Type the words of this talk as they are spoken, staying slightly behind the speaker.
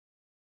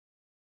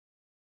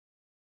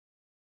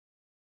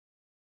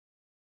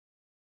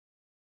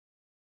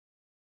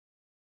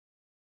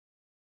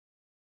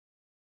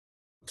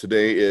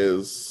today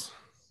is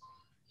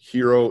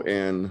hero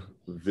and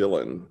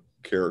villain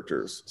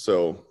characters.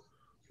 So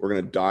we're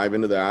going to dive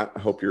into that. I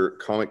hope your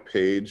comic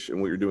page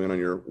and what you're doing on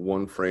your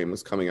one frame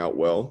is coming out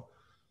well.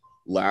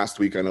 Last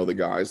week, I know the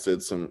guys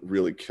did some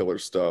really killer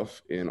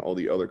stuff in all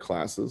the other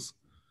classes.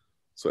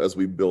 So as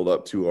we build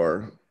up to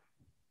our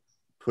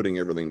putting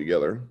everything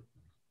together,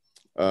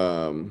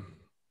 and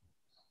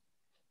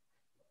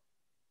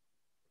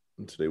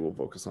today we'll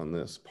focus on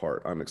this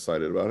part. I'm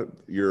excited about it.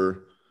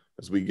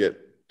 As we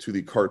get to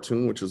the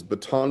cartoon, which is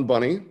Baton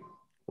Bunny,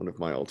 one of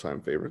my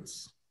all-time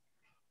favorites.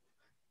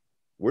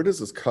 Where does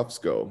his cuffs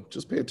go?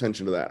 Just pay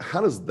attention to that. How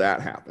does that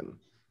happen?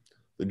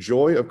 The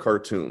joy of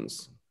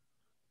cartoons.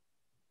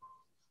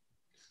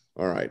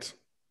 All right.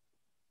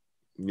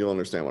 You'll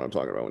understand what I'm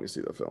talking about when you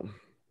see the film.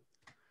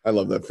 I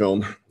love that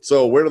film.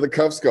 So where do the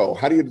cuffs go?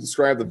 How do you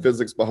describe the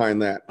physics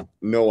behind that?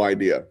 No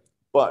idea,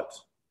 but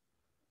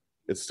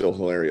it's still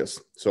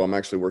hilarious. So I'm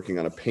actually working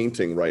on a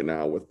painting right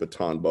now with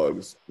baton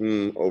bugs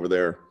over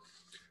there.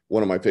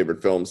 One of my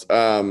favorite films.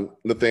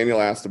 Nathaniel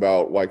asked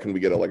about why couldn't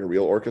we get a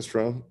real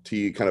orchestra?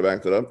 T kind of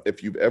backed it up.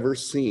 If you've ever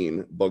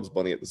seen Bugs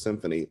Bunny at the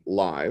Symphony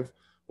live,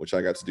 which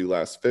I got to do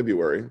last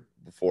February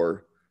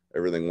before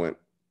everything went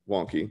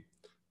wonky,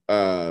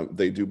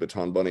 they do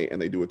Baton Bunny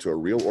and they do it to a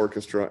real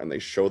orchestra and they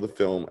show the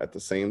film at the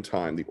same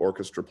time. The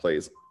orchestra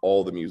plays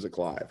all the music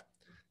live.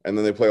 And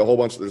then they play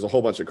there's a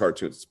whole bunch of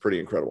cartoons. It's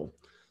pretty incredible.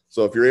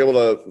 So if you're able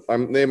to,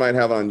 they might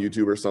have it on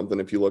YouTube or something.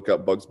 If you look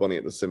up Bugs Bunny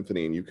at the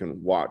Symphony and you can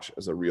watch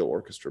as a real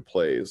orchestra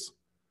plays,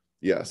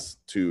 yes,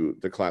 to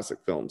the classic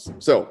films.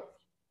 So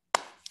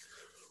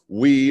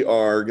we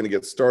are going to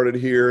get started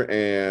here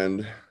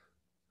and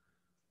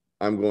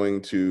I'm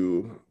going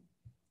to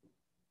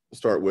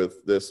start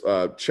with this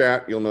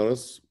chat. You'll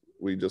notice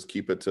we just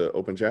keep it to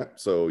open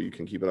chat. So you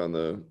can keep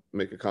it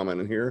make a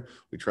comment in here.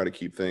 We try to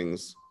keep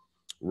things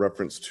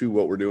referenced to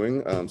what we're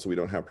doing. So we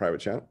don't have private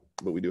chat,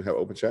 but we do have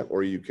open chat,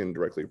 or you can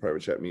directly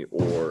private chat me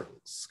or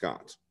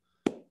Scott,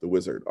 the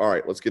wizard. All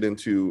right, let's get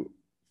into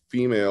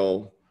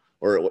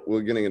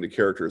we're getting into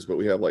characters, but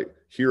we have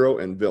hero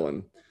and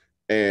villain.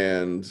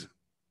 And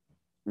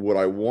what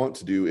I want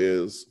to do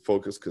is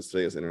focus, because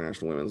today is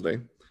International Women's Day,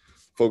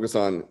 focus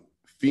on a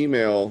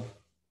female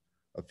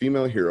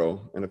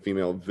hero and a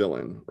female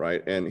villain,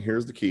 right? And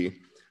here's the key.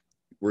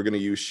 We're going to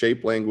use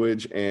shape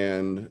language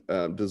and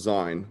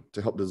design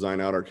to help design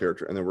out our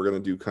character. And then we're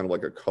going to do kind of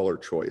like a color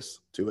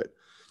choice to it.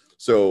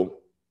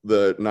 So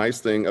the nice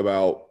thing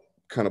about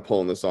kind of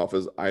pulling this off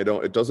is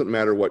it doesn't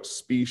matter what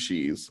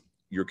species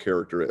your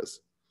character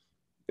is,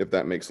 if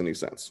that makes any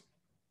sense.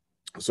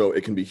 So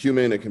it can be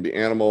human, it can be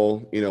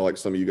animal, like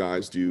some of you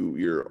guys do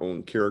your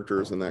own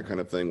characters and that kind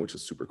of thing, which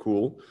is super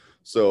cool.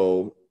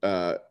 So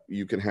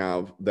you can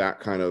have that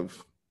kind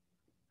of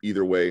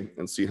either way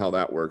and see how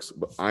that works.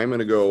 But I'm going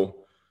to go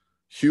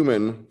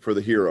human for the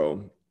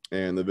hero,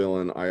 and the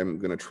villain, I am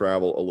going to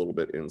travel a little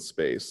bit in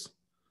space.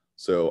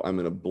 So I'm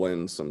going to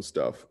blend some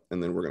stuff, and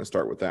then we're going to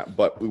start with that.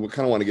 But we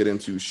kind of want to get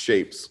into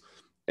shapes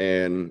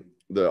and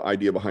the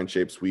idea behind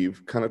shapes.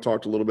 We've kind of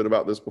talked a little bit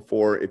about this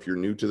before. If you're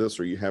new to this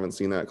or you haven't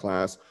seen that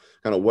class,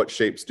 kind of what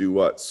shapes do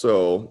what.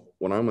 So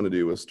what I'm going to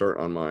do is start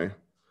on my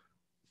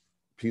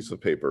piece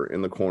of paper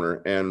in the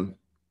corner, and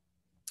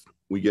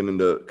we get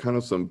into kind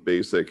of some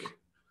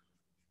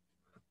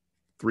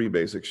three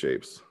basic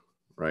shapes,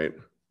 right?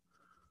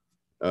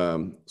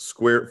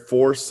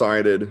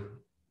 Four-sided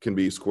can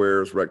be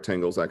squares,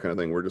 rectangles, that kind of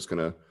thing. We're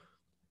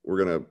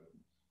gonna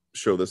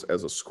show this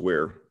as a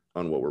square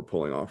on what we're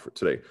pulling off for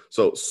today.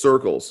 So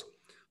circles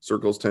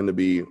tend to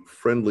be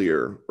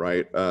friendlier,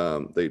 right?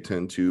 They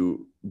tend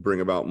to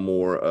bring about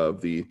more of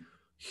the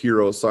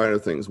hero side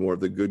of things, more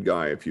of the good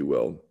guy, if you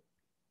will.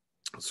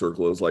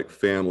 Circle is like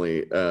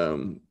family,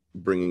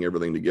 bringing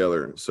everything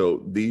together.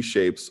 So these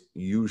shapes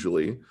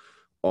usually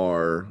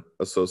are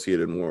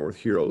associated more with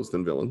heroes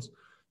than villains.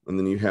 And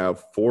then you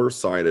have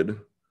four-sided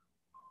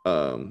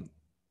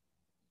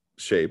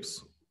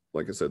shapes,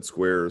 like I said,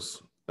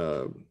 squares,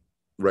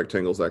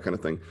 rectangles, that kind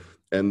of thing.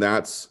 And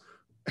has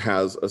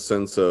a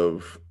sense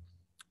of,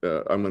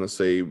 I'm going to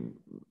say,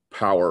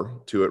 power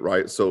to it,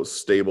 right? So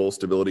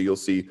stability. You'll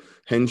see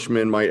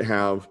henchmen might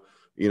have,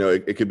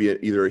 it could be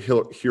either a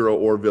hero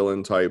or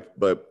villain type,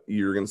 but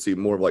you're going to see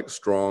more of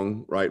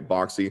strong, right?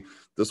 Boxy.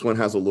 This one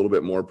has a little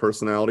bit more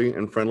personality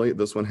and friendly.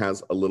 This one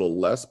has a little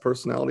less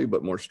personality,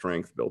 but more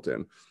strength built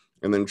in.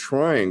 And then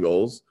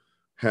triangles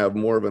have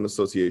more of an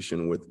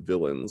association with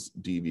villains,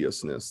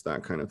 deviousness,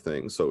 that kind of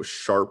thing. So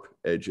sharp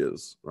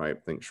edges, right?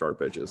 Think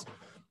sharp edges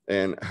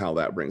and how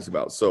that brings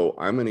about. So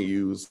I'm going to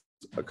use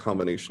a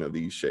combination of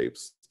these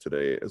shapes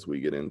today as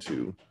we get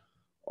into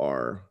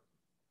our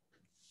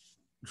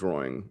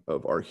drawing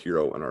of our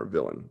hero and our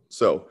villain.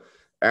 So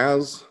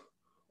as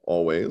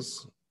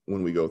always,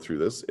 when we go through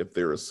this, if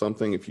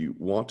you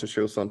want to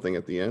show something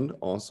at the end,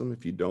 awesome.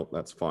 If you don't,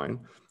 that's fine.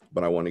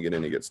 But I want to get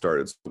in and get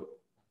started. So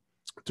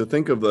to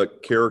think of the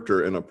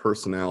character and a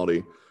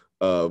personality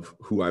of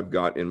who I've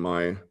got in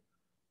my,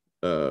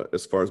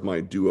 as far as my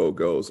duo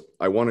goes,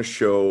 I want to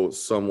show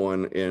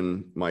someone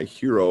in my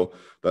hero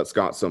that's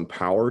got some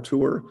power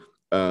to her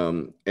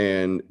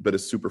but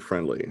it's super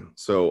friendly.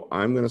 So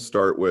I'm going to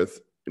start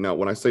with, now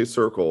when I say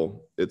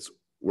circle,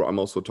 I'm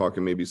also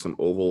talking maybe some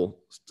oval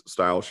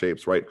style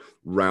shapes, right?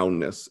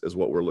 Roundness is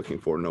what we're looking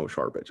for, no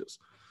sharp edges.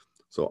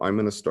 So I'm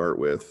going to start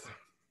with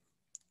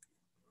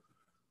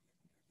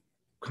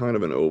kind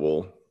of an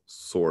oval,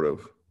 sort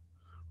of,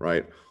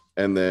 right?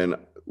 And then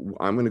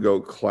I'm going to go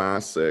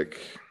classic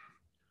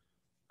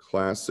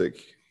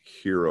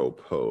hero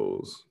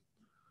pose,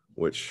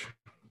 which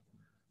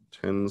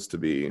tends to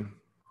be,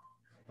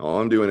 all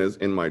I'm doing is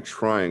in my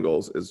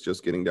triangles is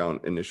just getting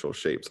down initial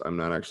shapes. I'm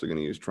not actually going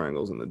to use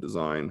triangles in the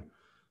design,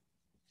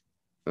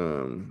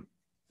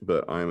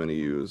 but I'm going to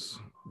use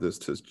this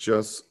to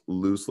just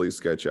loosely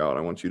sketch out.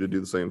 I want you to do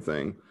the same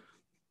thing.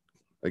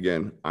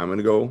 Again, I'm going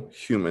to go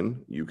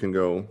human. You can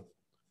go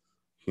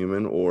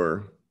human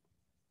or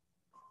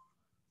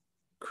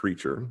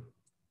creature,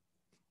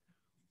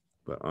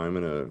 but I'm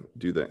going to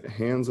do the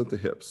hands at the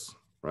hips,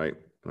 right?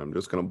 And I'm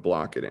just going to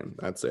block it in.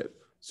 That's it.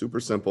 Super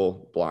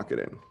simple, block it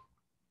in.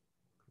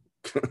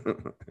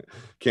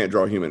 Can't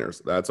draw human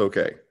ears. That's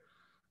okay.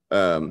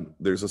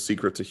 There's a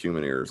secret to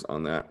human ears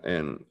on that,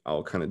 and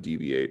I'll kind of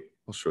deviate.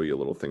 I'll show you a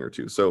little thing or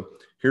two. So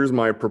here's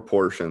my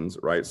proportions,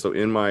 right? So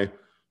in my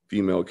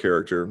female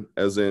character,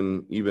 as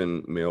in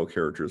even male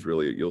characters,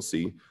 really, you'll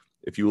see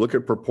if you look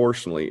at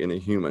proportionally in a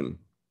human,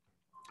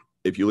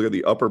 if you look at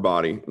the upper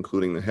body,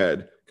 including the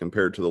head,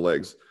 compared to the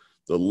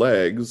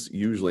legs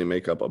usually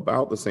make up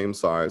about the same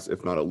size,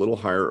 if not a little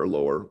higher or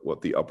lower,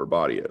 what the upper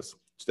body is.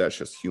 So that's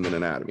just human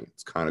anatomy.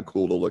 It's kind of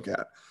cool to look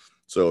at.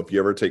 So if you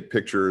ever take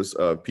pictures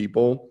of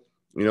people,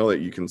 you know,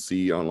 that you can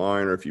see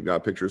online, or if you've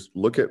got pictures,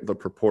 look at the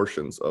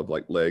proportions of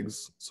like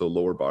legs, so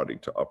lower body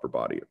to upper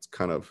body.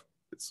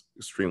 It's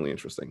extremely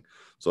interesting.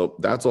 So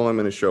that's all I'm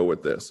going to show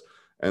with this.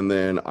 And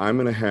then I'm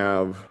going to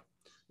have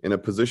in a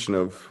position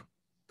of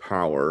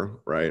power,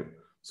 right?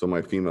 So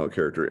my female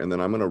character, and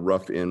then I'm going to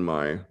rough in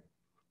my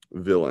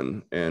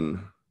villain, and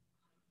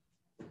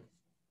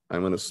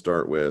I'm going to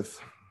start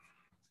with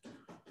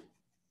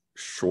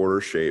shorter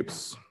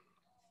shapes.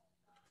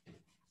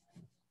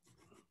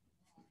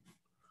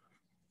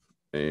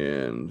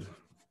 And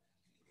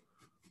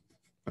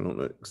I don't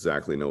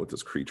exactly know what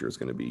this creature is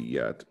going to be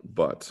yet,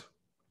 but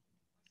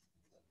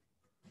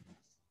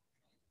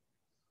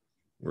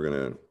we're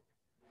going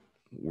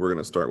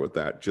to start with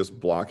that, just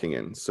blocking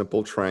in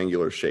simple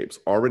triangular shapes.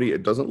 Already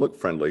it doesn't look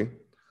friendly.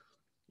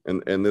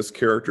 And this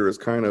character is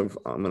kind of,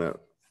 I'm going to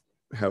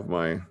have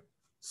my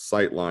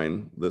sight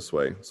line this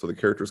way. So the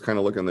character is kind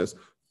of looking this,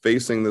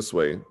 facing this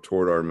way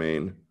toward our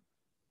main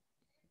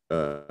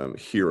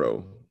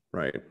hero,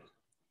 right?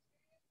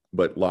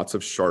 But lots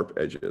of sharp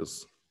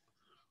edges.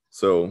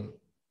 So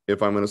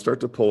if I'm going to start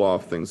to pull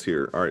off things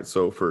here, all right,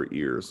 so for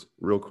ears,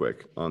 real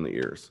quick on the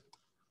ears.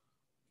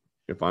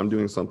 If I'm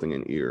doing something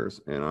in ears,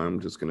 and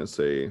I'm just going to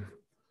say,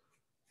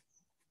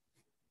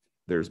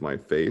 there's my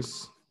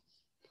face,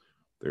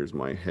 there's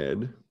my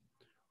head,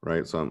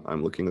 right? So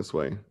I'm looking this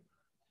way.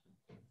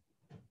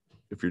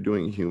 If you're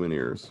doing human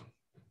ears,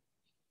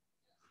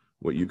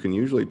 what you can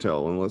usually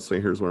tell, and let's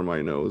say here's where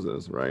my nose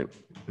is, right?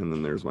 And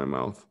then there's my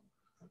mouth,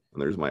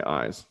 and there's my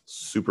eyes.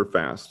 Super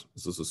fast.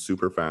 This is a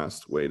super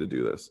fast way to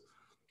do this.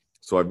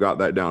 So I've got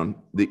that down.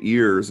 The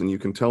ears, and you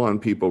can tell on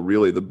people,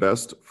 really the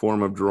best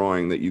form of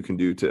drawing that you can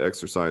do to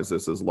exercise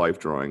this is life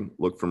drawing.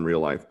 Look from real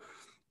life.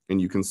 And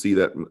you can see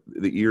that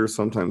the ears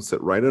sometimes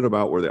sit right at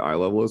about where the eye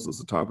level is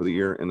the top of the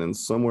ear, and then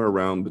somewhere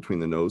around between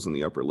the nose and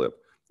the upper lip,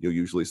 you'll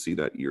usually see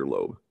that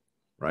earlobe,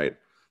 right?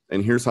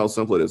 And here's how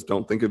simple it is.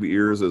 Don't think of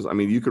ears as, I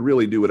mean, you could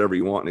really do whatever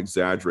you want and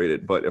exaggerate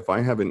it, but if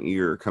I have an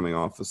ear coming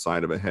off the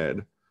side of a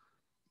head,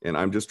 and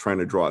I'm just trying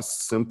to draw a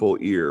simple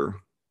ear,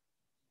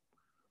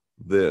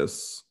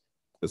 this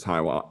is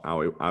how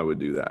I would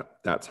do that.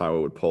 That's how I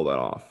would pull that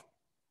off.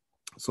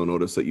 So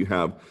notice that you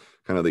have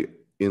kind of the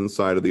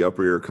inside of the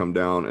upper ear come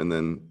down, and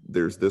then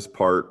there's this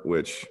part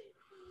which,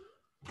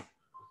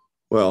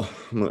 well,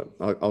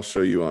 I'll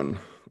show you on,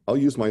 I'll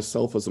use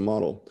myself as a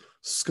model.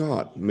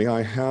 Scott, may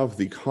I have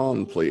the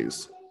con,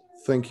 please?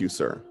 Thank you,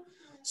 sir.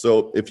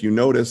 So if you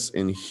notice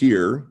in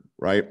here,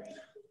 right,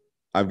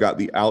 I've got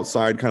the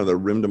outside, kind of the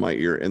rim to my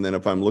ear, and then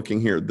if I'm looking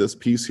here, this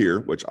piece here,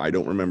 which I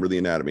don't remember the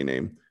anatomy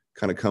name,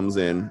 kind of comes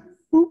in,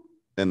 whoop,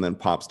 and then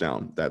pops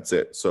down. That's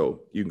it.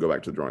 So you can go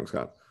back to the drawing,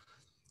 Scott.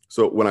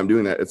 So when I'm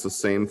doing that, it's the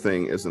same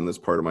thing as in this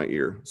part of my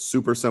ear.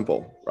 Super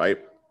simple, right?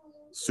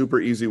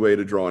 Super easy way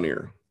to draw an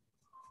ear.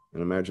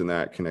 And imagine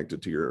that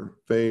connected to your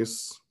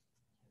face.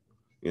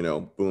 You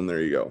know, boom,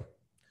 there you go.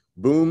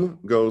 Boom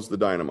goes the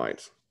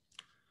dynamite,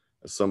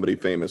 as somebody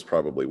famous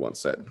probably once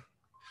said.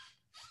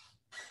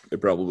 They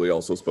probably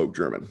also spoke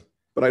German,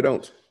 but I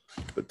don't.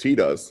 But T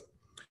does.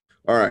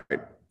 All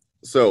right.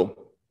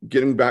 So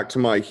getting back to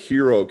my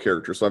hero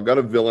character. So I've got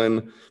a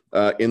villain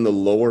in the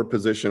lower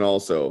position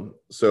also.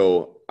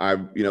 So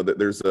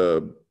there's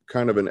a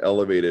kind of an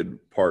elevated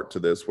part to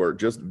this where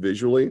just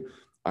visually,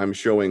 I'm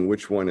showing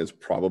which one is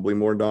probably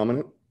more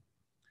dominant.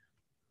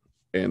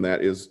 And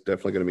that is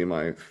definitely going to be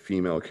my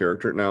female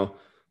character. Now,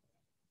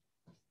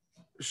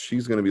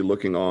 she's going to be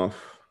looking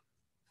off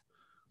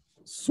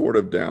sort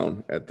of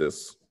down at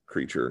this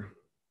creature.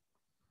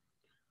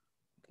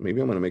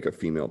 Maybe I'm going to make a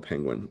female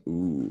penguin.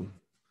 Ooh,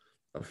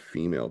 a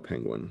female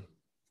penguin.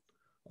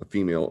 A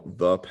female,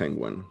 the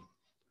penguin,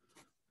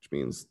 which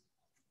means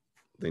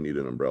they need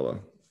an umbrella.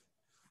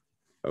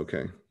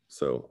 Okay,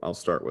 so I'll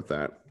start with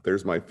that.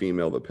 There's my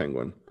female, the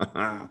penguin.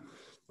 All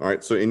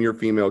right, so in your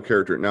female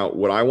character. Now,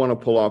 what I want to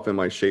pull off in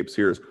my shapes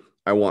here is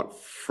I want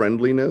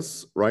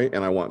friendliness, right?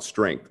 And I want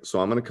strength. So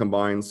I'm going to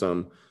combine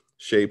some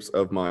shapes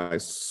of my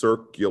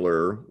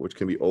circular, which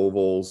can be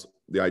ovals.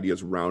 The idea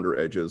is rounder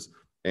edges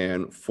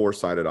and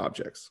four-sided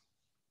objects.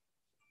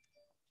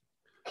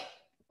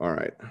 All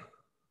right.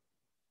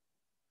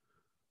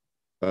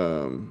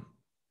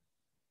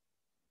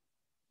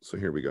 So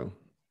here we go.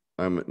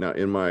 I'm now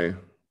in my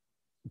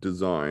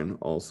design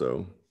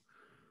also.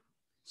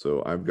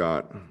 So I've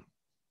got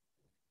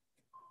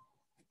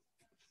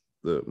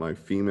my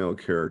female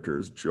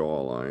character's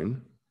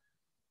jawline.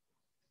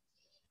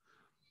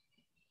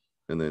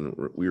 And then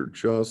we were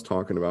just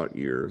talking about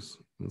ears.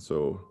 And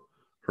so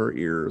her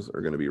ears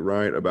are going to be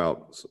right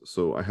about,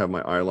 so I have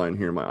my eye line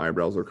here, my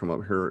eyebrows will come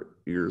up, her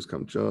ears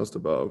come just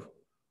above.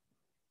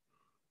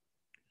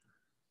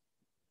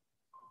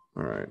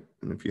 All right,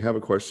 and if you have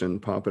a question,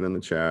 pop it in the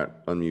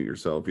chat, unmute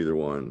yourself, either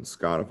one.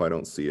 Scott, if I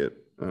don't see it,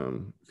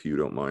 if you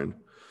don't mind.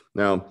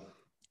 Now,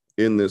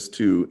 in this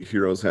too,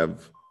 heroes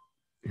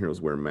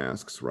wear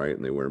masks, right?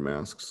 And they wear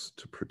masks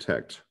to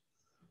protect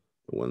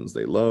the ones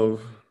they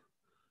love,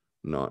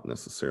 not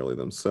necessarily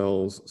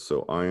themselves.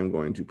 So I am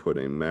going to put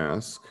a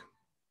mask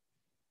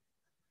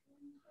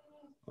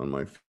on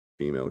my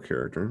female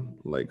character,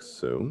 like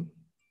so.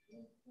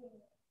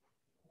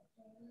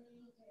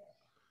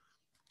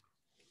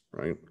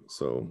 Right,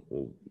 so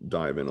we'll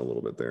dive in a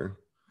little bit there.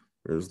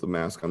 There's the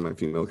mask on my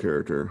female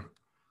character.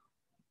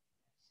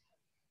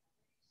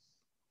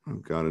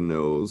 I've got a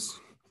nose,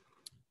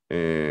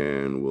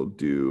 and we'll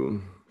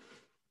do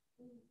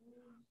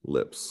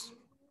lips.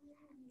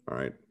 All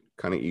right,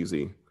 kind of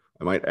easy.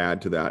 I might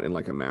add to that in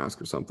like a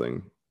mask or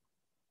something.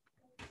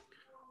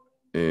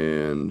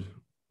 And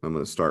I'm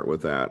going to start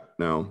with that.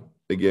 Now,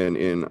 again,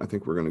 I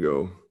think I'm going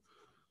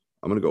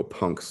to go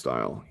punk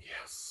style.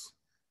 Yes.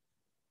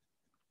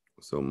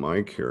 So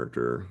my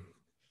character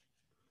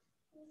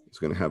is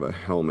going to have a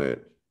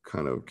helmet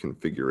kind of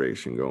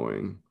configuration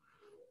going,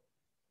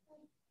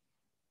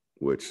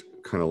 which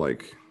kind of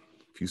like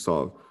if you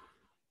saw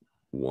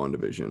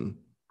WandaVision,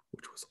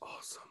 which was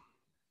awesome.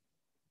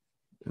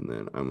 And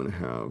then I'm going to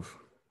have.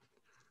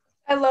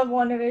 I love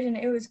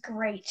WandaVision. It was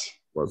great.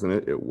 Wasn't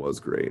it? It was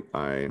great.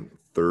 I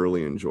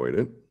thoroughly enjoyed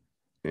it.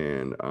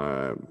 And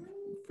I'm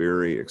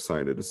very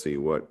excited to see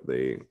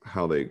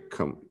how they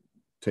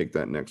take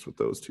that next with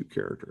those two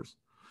characters.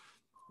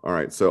 All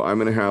right, so I'm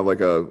going to have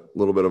like a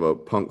little bit of a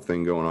punk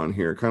thing going on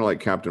here, kind of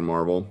like Captain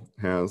Marvel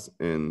has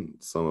in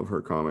some of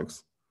her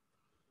comics.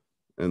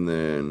 And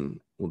then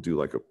we'll do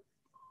like a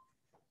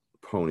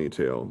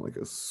ponytail, like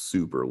a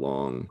super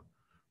long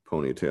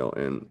ponytail.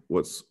 And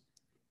what's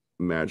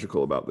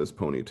magical about this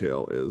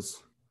ponytail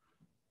is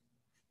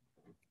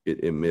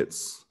it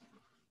emits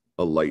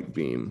a light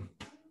beam.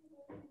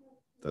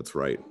 That's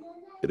right.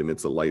 It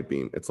emits a light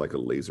beam. It's like a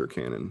laser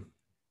cannon.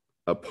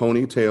 A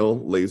ponytail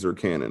laser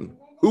cannon.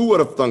 Who would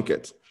have thunk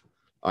it?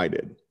 I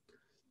did.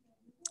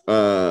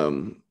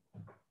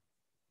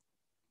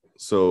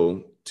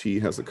 So T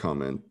has a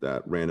comment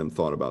that random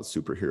thought about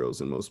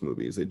superheroes in most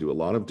movies. They do a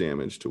lot of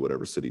damage to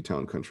whatever city,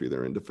 town, country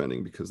they're in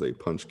defending because they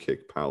punch,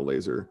 kick, pow,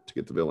 laser to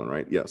get the villain,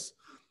 right? Yes.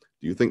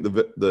 Do you think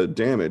the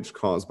damage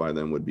caused by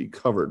them would be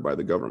covered by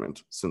the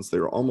government since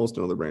they're almost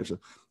another branch?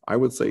 I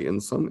would say in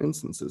some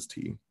instances,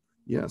 T,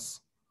 yes.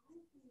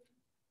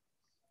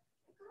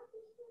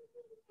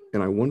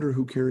 And I wonder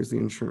who carries the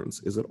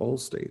insurance. Is it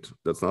Allstate?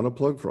 That's not a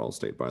plug for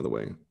Allstate, by the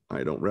way.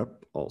 I don't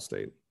rep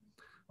Allstate.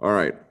 All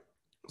right.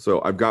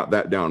 So I've got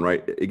that down,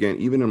 right? Again,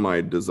 even in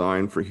my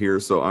design for here,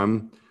 so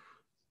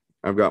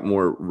I've got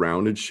more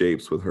rounded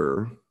shapes with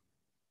her.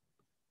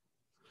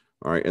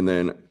 All right, and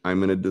then I'm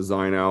going to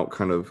design out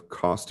kind of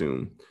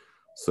costume.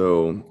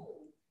 So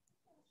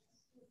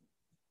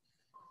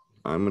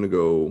I'm going to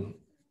go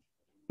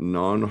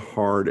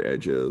non-hard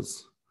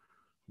edges,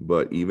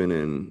 but even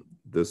in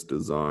this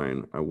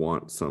design, I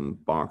want some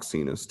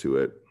boxiness to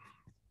it.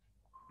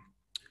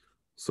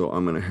 So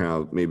I'm going to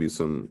have maybe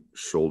some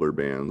shoulder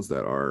bands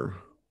that are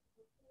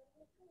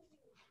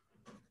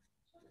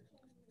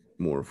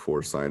more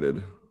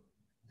four-sided.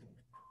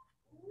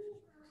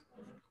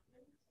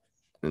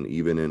 And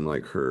even in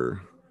like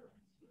her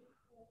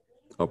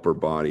upper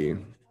body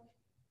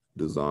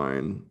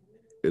design,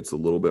 it's a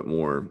little bit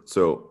more.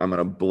 So I'm going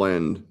to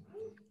blend,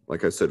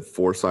 like I said,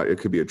 four-sided. It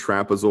could be a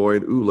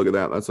trapezoid. Ooh, look at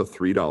that. That's a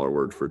 $3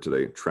 word for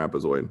today,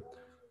 trapezoid.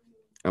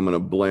 I'm going to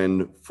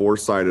blend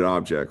four-sided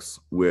objects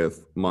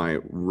with my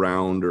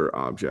rounder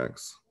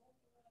objects,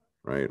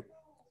 right,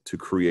 to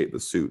create the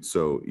suit.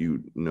 So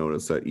you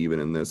notice that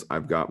even in this,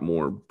 I've got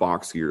more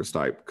boxier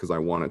type because I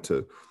want it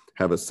to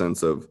have a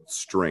sense of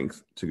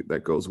strength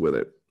that goes with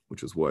it,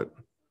 which is what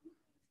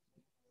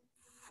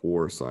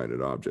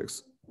four-sided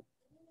objects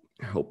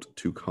helped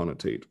to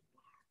connotate.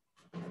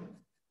 And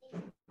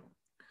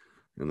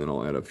then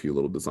I'll add a few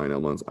little design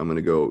elements. I'm going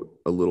to go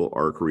a little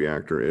arc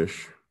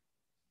reactor-ish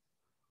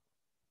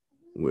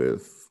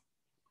with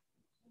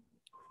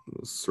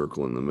a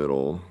circle in the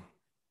middle.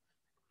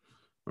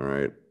 All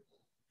right.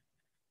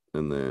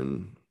 And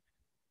then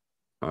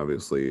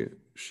obviously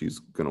she's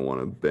going to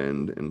want to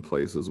bend in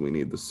places. We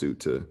need the suit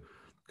to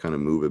kind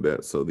of move a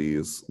bit. So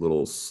these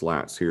little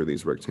slats here,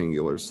 these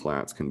rectangular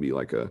slats, can be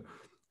like a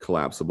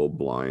collapsible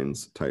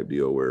blinds type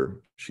deal where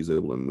she's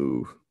able to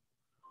move.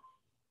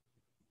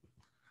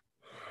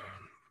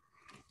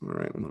 All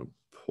right, I'm going to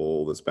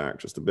pull this back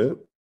just a bit.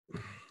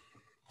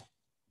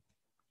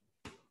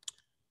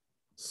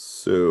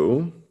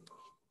 So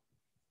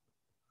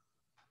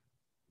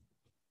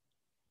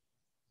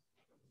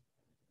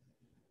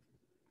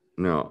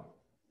now,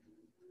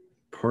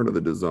 part of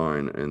the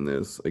design in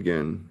this,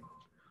 again,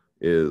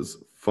 is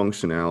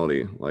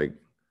functionality. Like,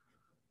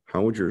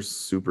 how would your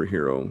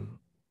superhero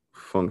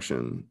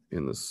function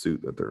in the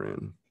suit that they're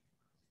in?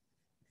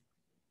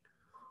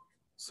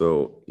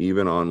 So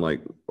even on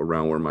like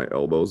around where my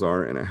elbows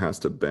are and it has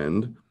to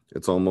bend,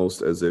 it's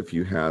almost as if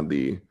you had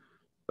the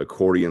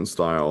accordion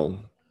style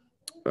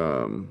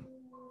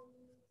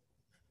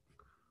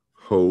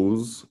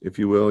hose, if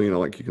you will, you know,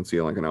 like you can see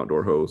like an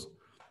outdoor hose.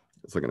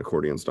 It's like an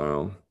accordion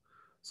style.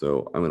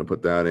 So I'm going to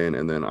put that in,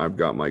 and then I've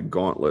got my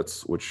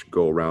gauntlets, which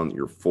go around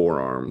your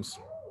forearms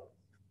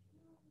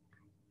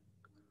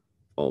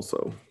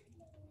also.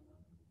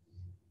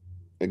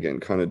 Again,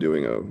 kind of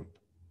doing a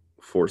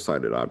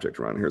four-sided object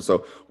around here.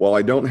 So while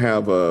I don't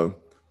have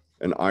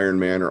an Iron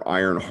Man or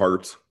Iron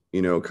Heart,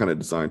 you know, kind of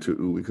designed to,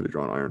 ooh, we could have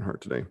drawn Iron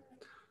Heart today.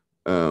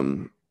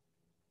 And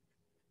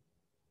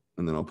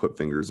then I'll put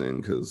fingers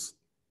in because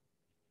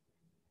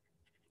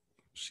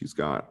she's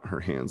got her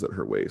hands at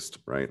her waist,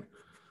 right?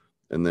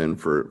 And then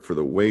for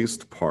the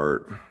waist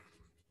part,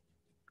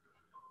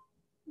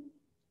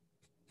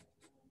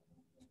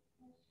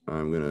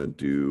 I'm gonna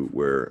do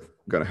where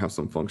gotta have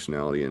some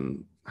functionality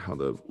in how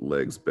the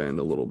legs bend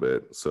a little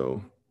bit.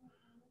 So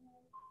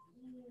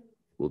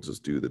we'll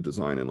just do the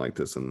design in like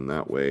this, and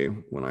that way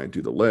when I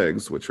do the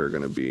legs, which are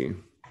gonna be,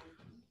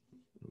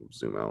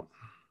 zoom out,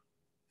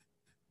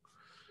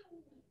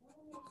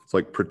 it's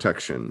like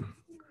protection,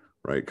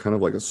 right? Kind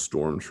of like a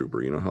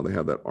stormtrooper. You know how they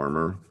have that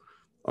armor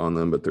on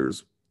them, but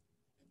there's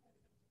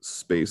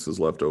spaces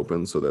left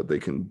open so that they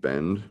can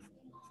bend.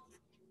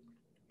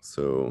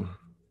 So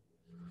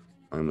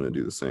I'm going to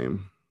do the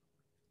same.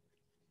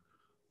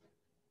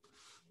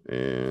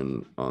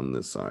 And on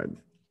this side,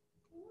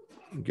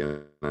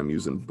 again, I'm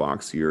using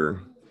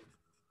boxier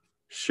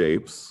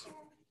shapes,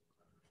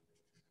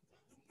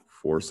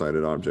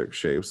 four-sided object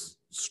shapes,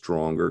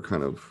 stronger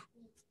kind of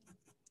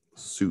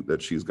suit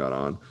that she's got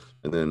on.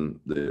 And then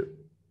the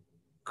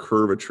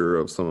curvature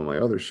of some of my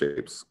other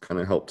shapes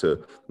kind of help to,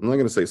 I'm not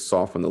going to say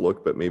soften the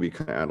look, but maybe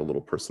kind of add a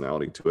little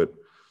personality to it.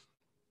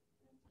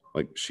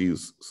 Like,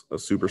 she's a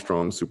super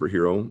strong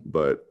superhero,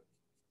 but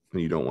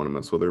you don't want to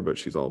mess with her, but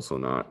she's also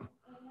not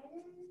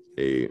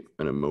an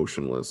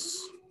emotionless,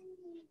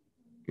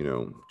 you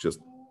know, just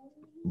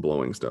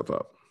blowing stuff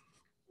up.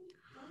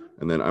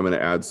 And then I'm going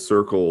to add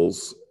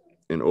circles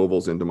and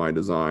ovals into my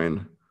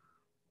design.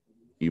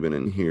 Even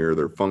in here,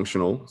 they're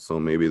functional. So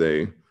maybe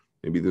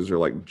these are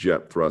like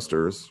jet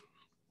thrusters,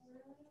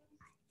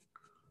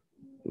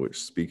 which,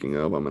 speaking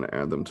of, I'm going to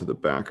add them to the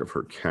back of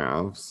her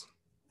calves.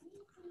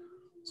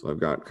 So I've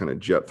got kind of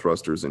jet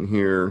thrusters in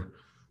here.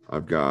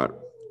 I've got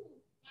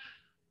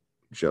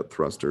jet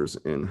thrusters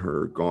in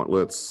her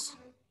gauntlets.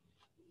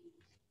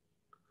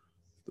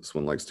 This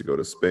one likes to go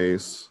to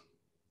space.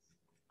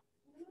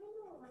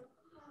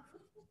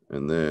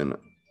 And then,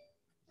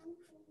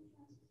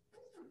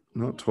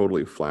 not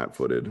totally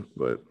flat-footed,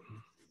 but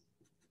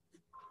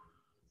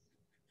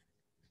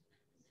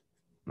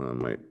I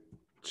might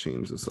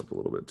change this up a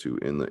little bit too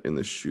in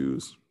the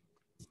shoes.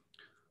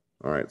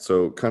 All right,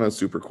 so kind of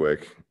super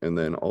quick. And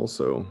then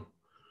also,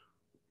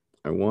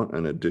 I want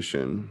an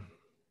addition.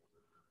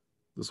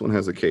 This one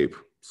has a cape.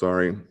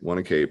 Sorry, want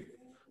a cape.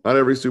 Not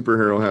every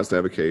superhero has to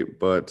have a cape,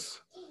 but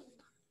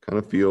kind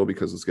of feel,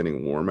 because it's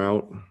getting warm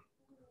out,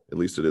 at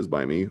least it is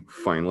by me,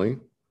 finally,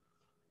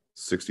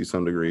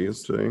 60-some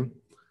degrees today,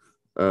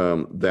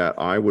 that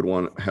I would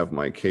want to have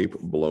my cape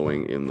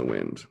blowing in the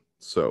wind.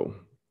 So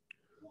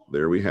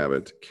there we have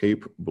it,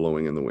 cape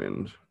blowing in the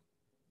wind.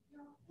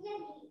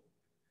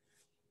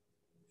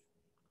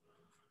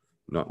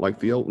 Not like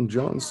the Elton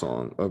John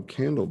song of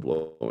Candle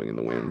Blowing in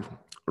the Wind,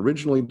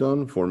 originally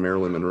done for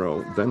Marilyn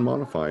Monroe, then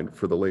modified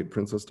for the late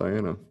Princess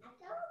Diana.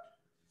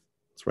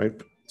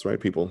 That's right,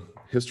 people.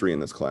 History in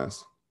this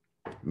class.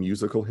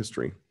 Musical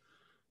history.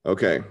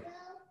 Okay.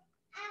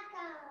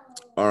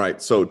 All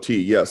right, so T,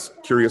 yes,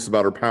 curious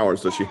about her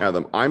powers. Does she have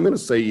them? I'm going to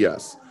say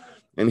yes.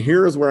 And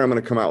here is where I'm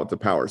going to come out with the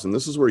powers. And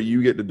this is where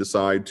you get to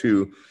decide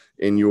too,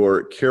 in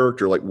your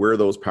character, like where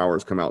those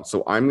powers come out.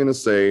 So I'm going to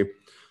say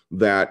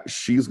that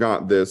she's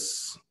got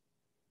this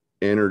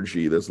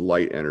energy, this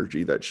light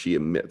energy that she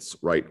emits,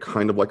 right?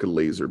 Kind of like a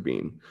laser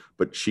beam,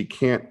 but she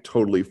can't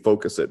totally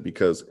focus it,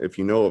 because if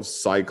you know of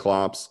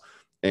Cyclops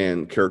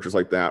and characters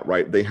like that,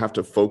 right? They have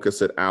to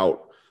focus it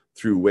out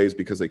through ways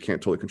because they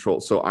can't totally control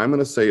it. So I'm going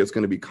to say it's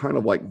going to be kind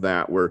of like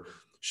that, where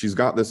she's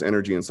got this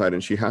energy inside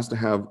and she has to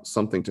have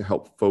something to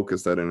help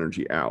focus that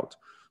energy out.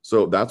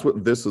 So that's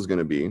what this is going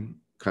to be,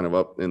 kind of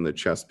up in the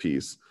chest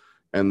piece.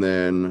 And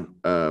then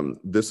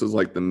this is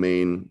like the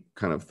main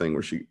kind of thing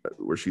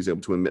where she's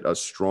able to emit a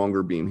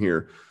stronger beam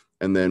here.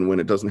 And then when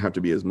it doesn't have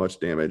to be as much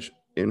damage,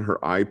 in her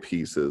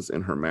eyepieces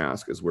in her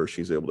mask is where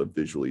she's able to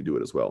visually do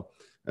it as well.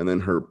 And then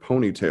her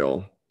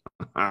ponytail,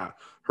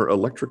 her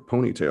electric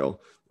ponytail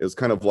is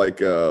kind of like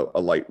a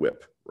light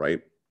whip,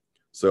 right?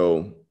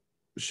 So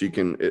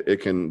it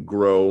can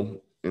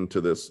grow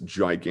into this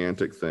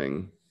gigantic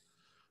thing.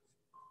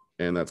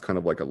 And that's kind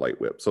of like a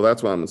light whip. So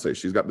that's what I'm gonna say.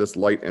 She's got this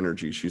light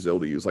energy she's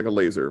able to use like a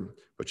laser,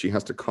 but she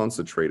has to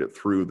concentrate it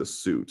through the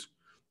suit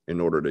in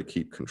order to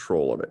keep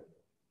control of it.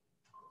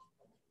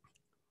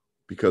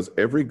 Because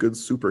every good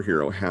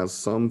superhero has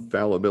some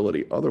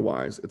fallibility.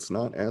 Otherwise, it's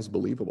not as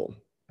believable.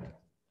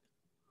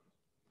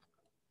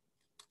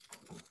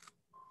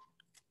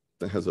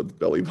 That has a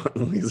belly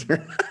button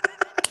laser.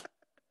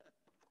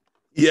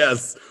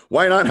 Yes,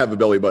 why not have a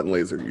belly button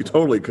laser? You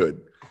totally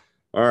could.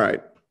 All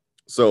right,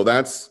 so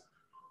that's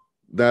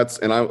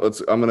and I'm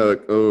gonna.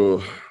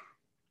 Oh,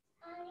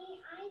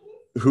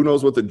 who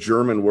knows what the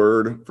German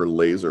word for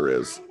laser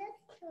is?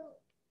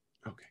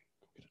 Okay,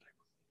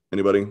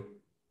 anybody?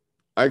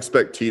 I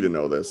expect T to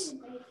know this.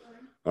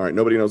 All right,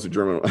 nobody knows the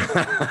German.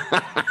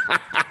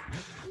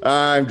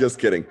 I'm just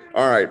kidding.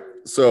 All right,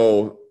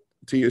 so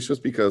T, it's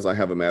just because I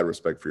have a mad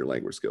respect for your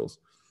language skills.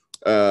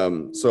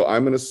 So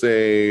I'm going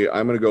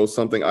to go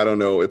something, I don't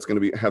know. It's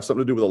going to have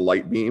something to do with a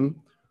light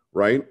beam,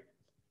 right?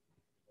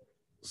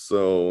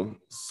 So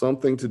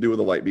something to do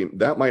with a light beam.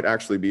 That might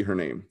actually be her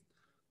name,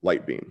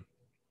 light beam.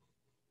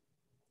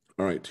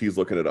 All right, T's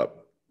looking it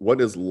up.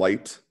 What is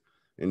light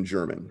in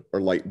German,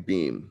 or light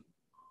beam?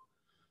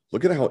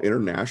 Look at how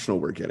international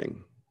we're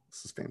getting.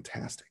 This is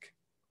fantastic.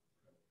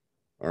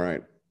 All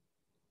right.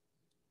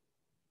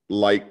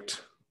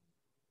 Light.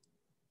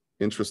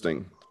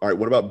 Interesting. All right,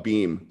 what about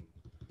beam?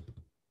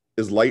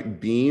 Is light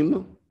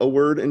beam a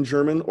word in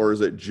German, or is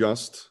it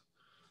just,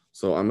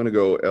 so I'm going to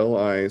go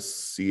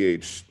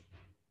L-I-C-H,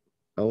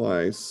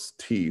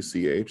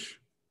 L-I-T-C-H.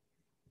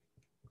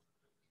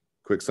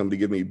 Quick, somebody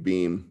give me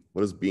beam.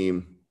 What is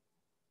beam?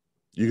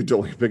 You could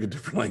totally pick a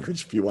different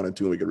language if you wanted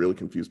to, and we could really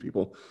confuse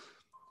people.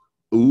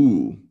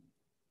 Ooh,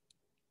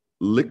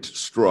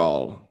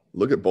 Lichtstrahl.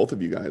 Look at both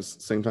of you guys,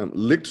 same time.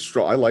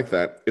 Lichtstrahl, I like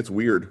that. It's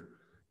weird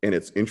and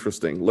it's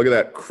interesting. Look at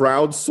that,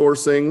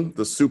 crowdsourcing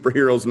the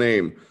superhero's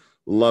name.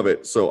 Love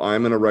it. So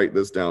I'm going to write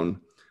this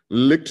down.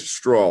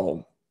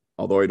 Lichtstrahl,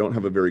 although I don't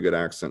have a very good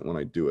accent when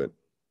I do it.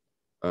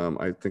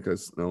 I think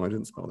no, I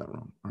didn't spell that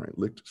wrong. All right,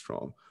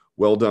 Lichtstrahl.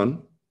 Well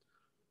done.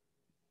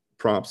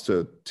 Props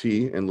to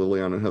T and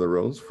Liliana and Heather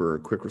Rose for a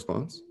quick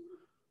response.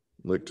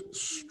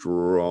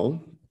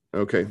 Lichtstrahl.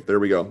 Okay, there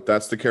we go.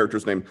 That's the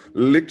character's name.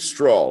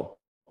 Lichtstrahl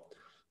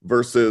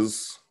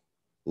versus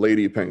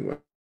Lady Penguin.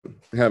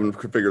 Haven't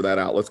figured that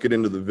out. Let's get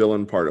into the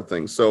villain part of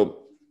things. So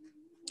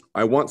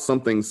I want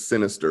something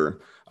sinister.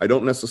 I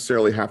don't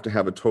necessarily have to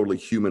have a totally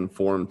human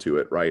form to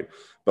it, right?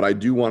 But I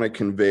do want to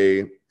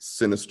convey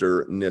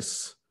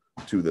sinisterness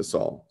to this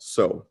all.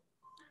 So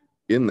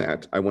in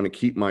that, I want to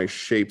keep my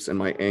shapes and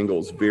my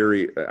angles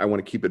I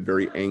want to keep it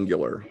very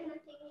angular.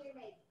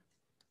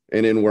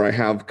 And in where I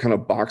have kind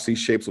of boxy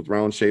shapes with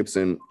round shapes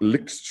and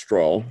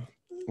Lichtstrahl.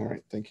 All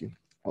right, thank you.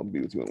 I'll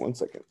be with you in 1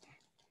 second.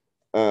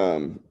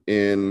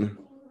 In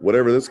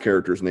whatever this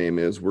character's name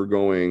is, we're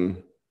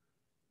going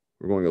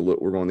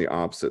the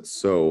opposite.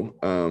 So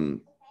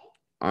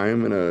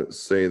I'm gonna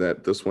say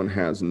that this one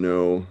has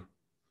no.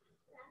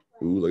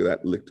 Ooh, look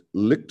at that.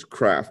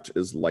 Lichtkraft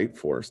is light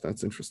force.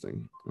 That's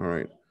interesting. All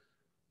right.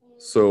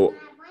 So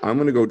I'm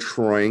going to go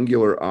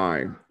triangular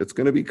eye. It's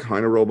going to be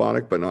kind of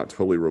robotic, but not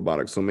totally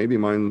robotic. So maybe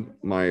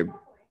my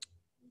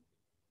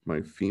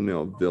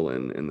female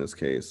villain in this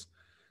case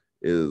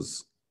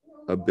is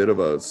a bit of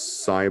a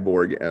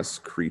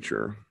cyborg-esque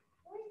creature.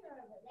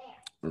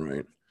 All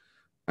right.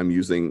 I'm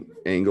using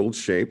angled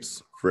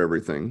shapes for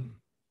everything.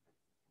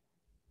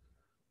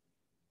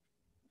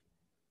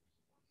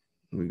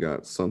 We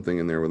got something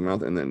in there with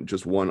mouth and then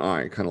just one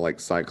eye, kind of like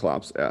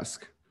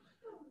Cyclops-esque,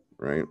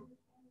 right?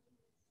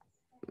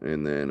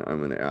 And then I'm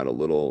going to add a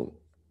little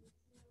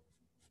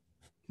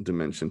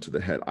dimension to the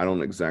head. I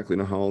don't exactly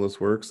know how all this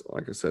works.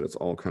 Like I said, it's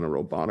all kind of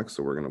robotic.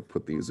 So we're going to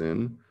put these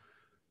in.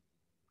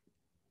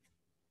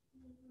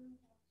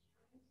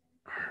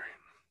 All right.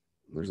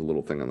 There's a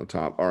little thing on the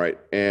top. All right.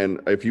 And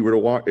if you were to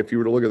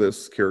look at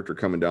this character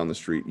coming down the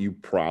street, you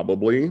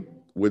probably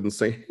wouldn't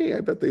say, hey,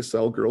 I bet they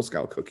sell Girl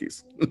Scout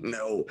cookies.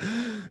 No,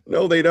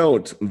 they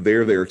don't.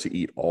 They're there to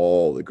eat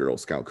all the Girl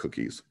Scout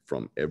cookies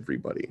from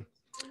everybody.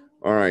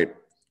 All right.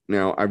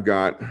 Now I've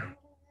got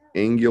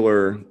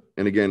angular,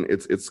 and again,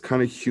 it's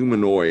kind of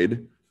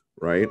humanoid,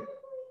 right?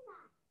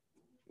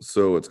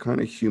 So it's kind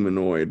of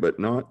humanoid, but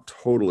not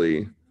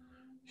totally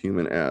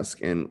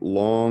human-esque, and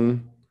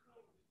long,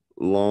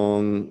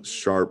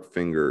 sharp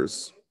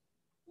fingers.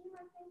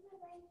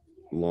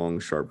 long,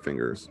 sharp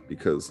fingers,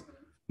 because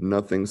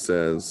nothing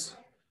says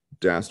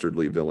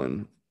dastardly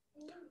villain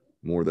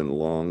more than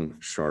long,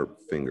 sharp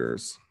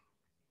fingers.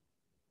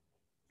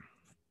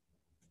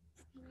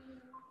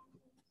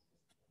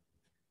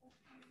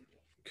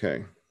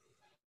 Okay.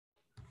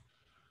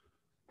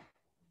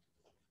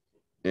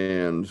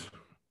 And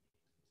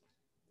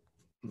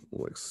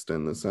we'll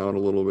extend this out a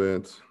little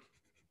bit.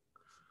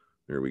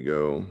 There we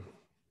go.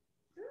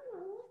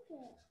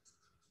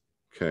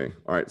 Okay.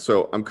 All right.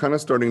 So I'm kind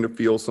of starting to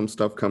feel some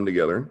stuff come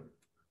together.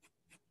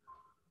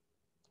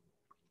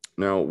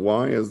 Now,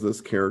 why is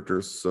this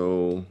character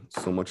so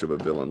much of a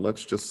villain?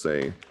 Let's just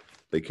say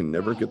they can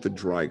never get the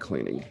dry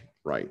cleaning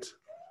right.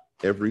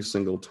 Every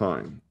single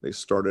time they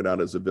started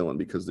out as a villain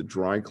because the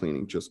dry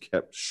cleaning just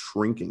kept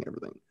shrinking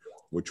everything,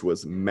 which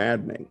was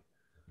maddening.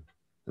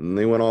 And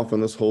they went off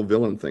on this whole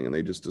villain thing, and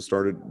they just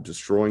started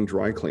destroying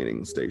dry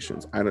cleaning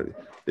stations.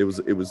 It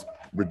was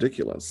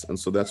ridiculous. And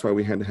so that's why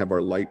we had to have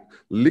our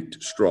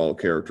Lichtstrahl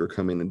character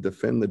come in and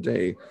defend the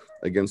day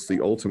against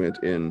the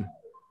ultimate in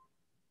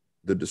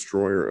the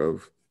destroyer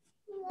of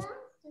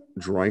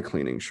dry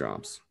cleaning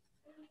shops.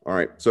 All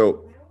right,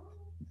 so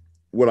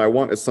what I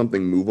want is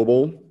something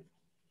movable.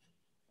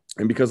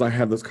 And because I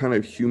have this kind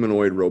of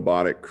humanoid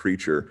robotic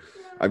creature,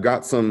 I've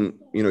got some,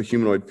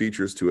 humanoid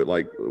features to it,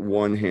 like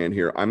one hand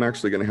here. I'm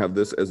actually going to have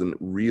this as a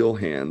real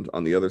hand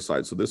on the other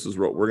side. So this is,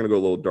 we're going to go a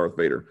little Darth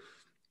Vader.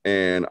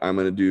 And I'm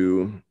going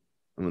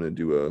to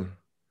do a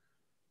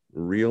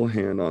real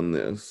hand on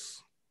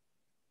this.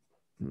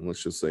 And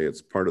let's just say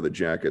it's part of the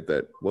jacket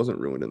that wasn't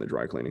ruined in the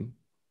dry cleaning.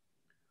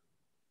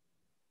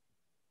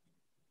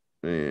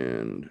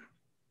 And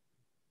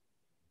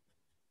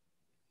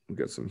we've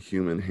got some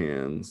human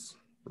hands,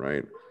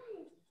 right?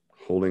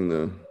 Holding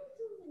the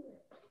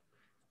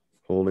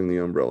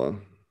umbrella.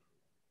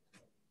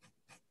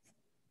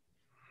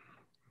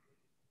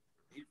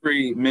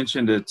 Avery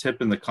mentioned a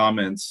tip in the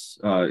comments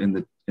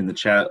in the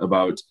chat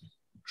about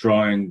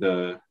drawing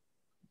the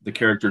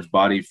character's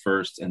body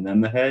first and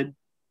then the head.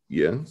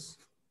 Yes,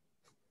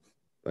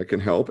 that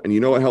can help.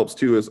 And what helps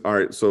too is, all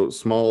right, so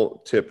small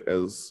tip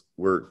as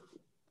we're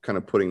kind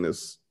of putting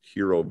this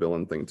hero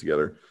villain thing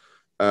together.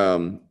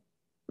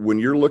 When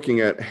you're looking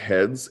at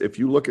heads, if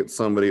you look at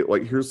somebody,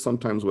 like here's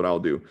sometimes what I'll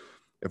do.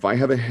 If I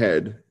have a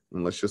head,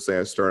 and let's just say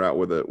I start out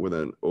with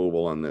an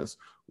oval on this.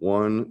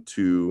 1,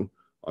 2,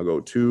 I'll go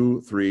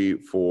 2, 3,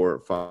 4,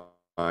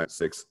 5,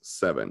 6,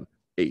 7,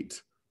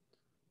 8.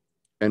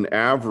 An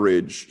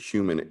average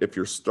human, if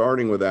you're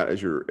starting with that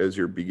as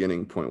your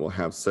beginning point, will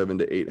have 7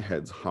 to 8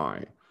 heads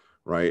high,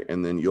 right?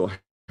 And then you'll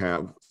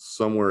have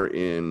somewhere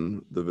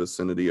in the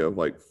vicinity of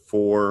like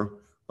 4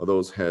 of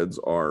those heads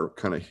are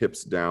kind of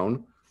hips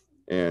down,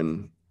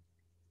 and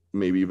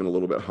maybe even a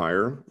little bit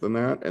higher than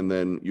that. And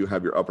then you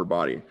have your upper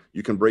body.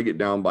 You can break it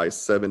down by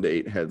 7 to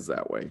 8 heads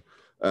that way.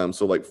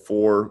 So like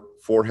four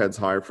heads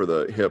high for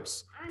the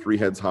hips, 3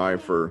 heads high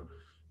for,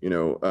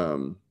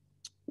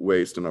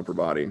 waist and upper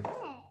body.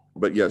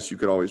 But yes, you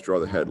could always draw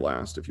the head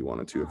last if you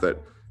wanted to, if that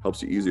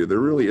helps you easier. There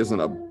really isn't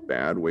a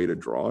bad way to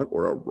draw it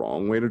or a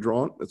wrong way to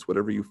draw it. It's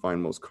whatever you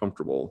find most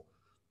comfortable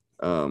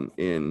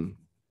in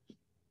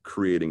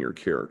creating your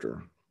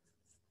character.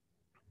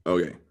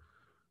 Okay,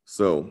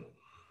 so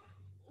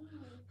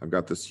I've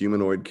got this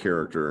humanoid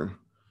character,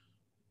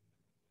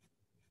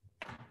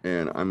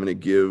 and I'm going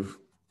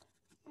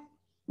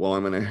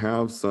to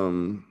have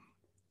some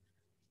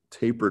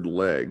tapered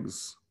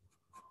legs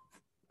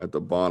at the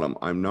bottom.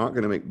 I'm not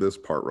going to make this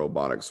part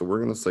robotic. So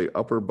we're going to say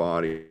upper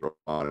body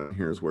robotic.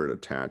 Here's where it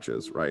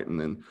attaches, right? And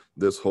then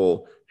this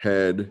whole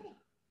head,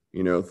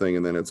 thing,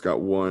 and then it's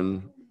got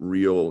one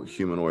real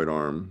humanoid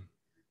arm.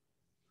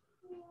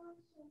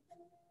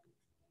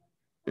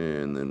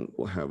 And then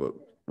we'll have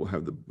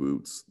the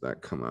boots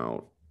that come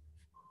out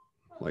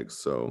like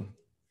so,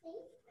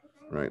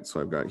 right?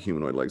 So I've got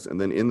humanoid legs, and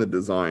then in the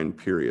design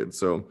period.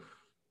 So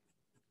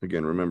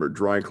again, remember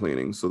dry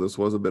cleaning. So this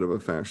was a bit of a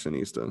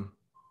fashionista.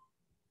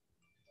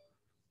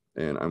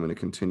 And I'm going to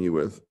continue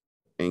with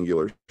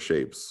angular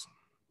shapes,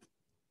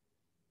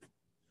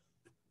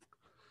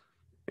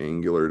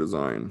 angular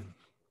design.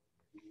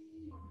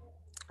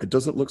 It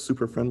doesn't look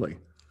super friendly,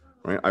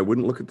 right? I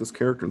wouldn't look at this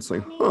character and say,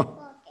 huh.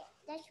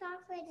 The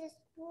chocolate just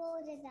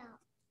rolled it out.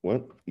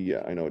 What?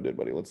 Yeah, I know it did,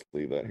 buddy. Let's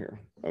leave that here.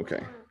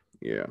 Okay.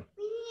 Yeah.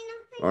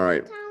 All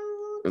right.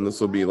 And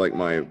this will be like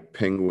my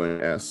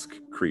penguin-esque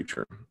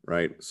creature,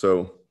 right?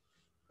 So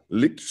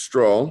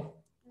Lichtstrahl,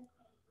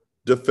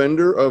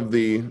 defender of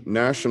the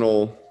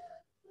national,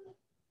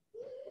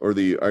 or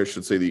I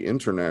should say the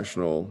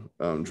international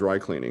dry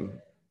cleaning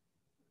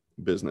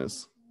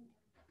business.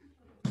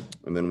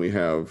 And then we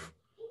have,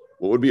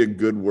 what would be a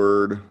good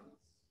word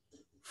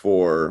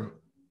for,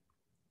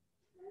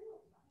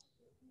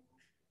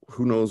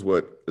 who knows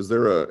what, is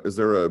there a,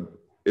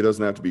 it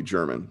doesn't have to be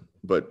German,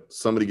 but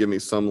somebody give me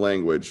some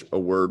language, a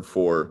word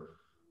for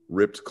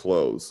ripped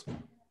clothes.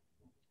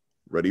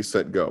 Ready,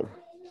 set, go.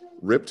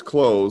 Ripped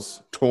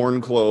clothes,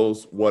 torn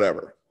clothes,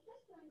 whatever.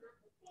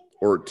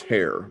 Or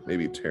tear,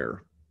 maybe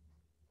tear.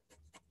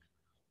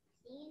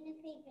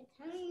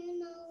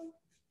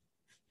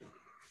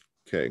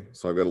 Okay,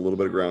 so I've got a little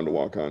bit of ground to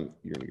walk on.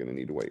 You're gonna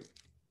need to wait.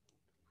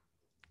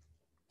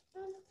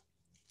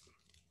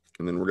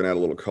 And then we're gonna add a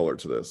little color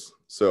to this.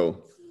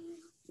 So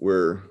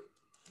we're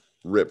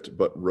ripped,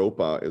 but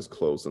ropa is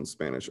closed in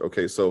Spanish.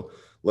 Okay, so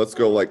let's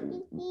go like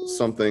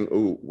something.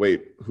 Oh,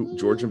 wait,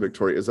 George and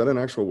Victoria, is that an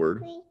actual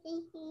word?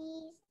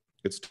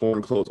 It's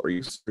torn clothes. Are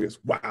you serious?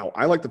 Wow,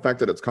 I like the fact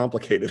that it's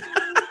complicated.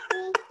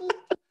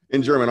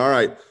 In German. All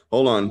right,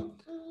 hold on.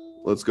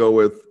 Let's go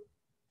with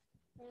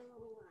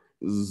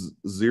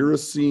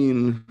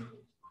Ziracine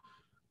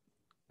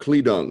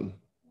Kleidung.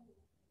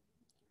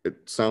 It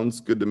sounds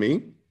good to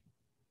me.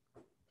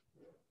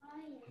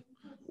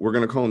 We're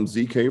going to call him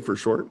ZK for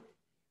short,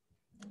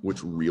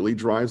 which really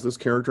drives this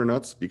character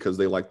nuts because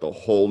they like the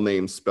whole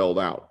name spelled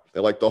out.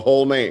 They like the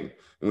whole name.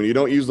 And when you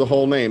don't use the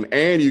whole name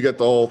and you get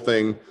the whole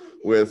thing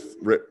with,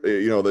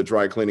 you know, the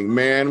dry cleaning,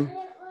 man,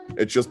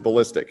 it's just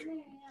ballistic.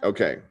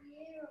 Okay.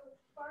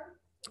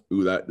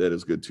 Ooh, that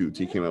is good too.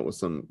 T came out with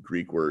some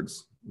Greek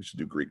words. We should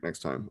do Greek next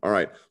time. All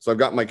right. So I've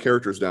got my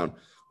characters down.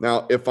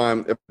 Now, if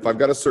I've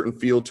got a certain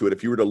feel to it,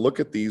 if you were to look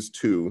at these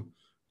two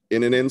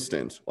in an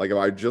instant, like if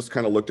I just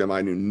kind of looked at them,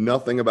 I knew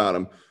nothing about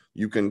them,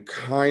 you can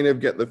kind of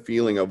get the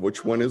feeling of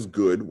which one is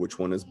good, which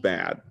one is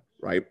bad,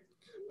 right?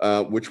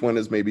 Which one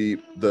is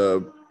maybe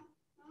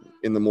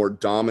in the more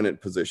dominant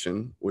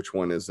position, which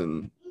one is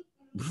in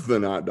the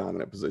not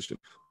dominant position.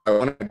 I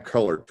want to add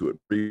color to it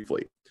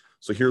briefly.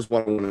 So here's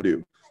what I want to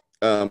do.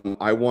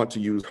 I want to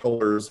use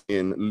colors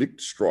in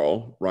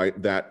Lichtstrahl,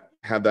 right, that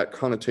have that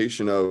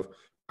connotation of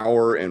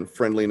power and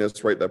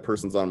friendliness, right? That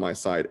person's on my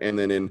side. And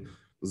then in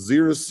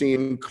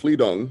Ziracine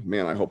Kleidung,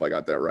 man, I hope I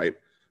got that right.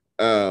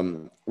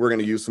 We're going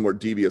to use some more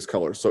devious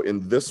colors. So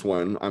in this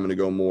one, I'm going to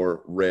go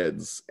more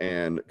reds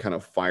and kind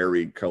of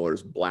fiery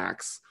colors,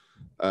 blacks,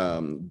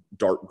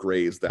 dark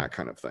grays, that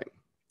kind of thing.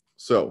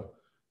 So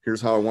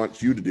here's how I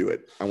want you to do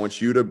it. I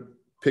want you to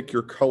pick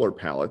your color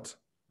palette.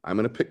 I'm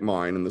going to pick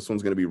mine, and this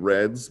one's going to be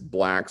reds,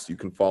 blacks. You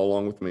can follow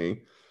along with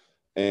me.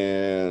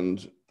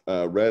 And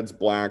reds,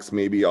 blacks,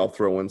 maybe I'll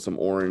throw in some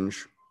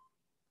orange,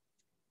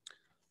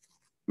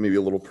 maybe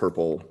a little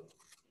purple.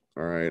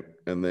 All right.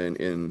 And then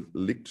in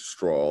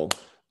Lichtstrahl,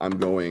 I'm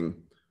going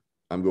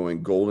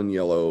golden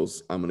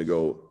yellows. I'm going to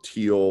go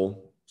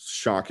teal.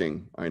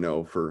 Shocking, I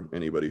know, for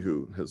anybody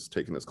who has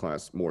taken this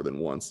class more than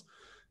once.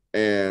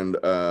 And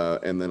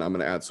then I'm going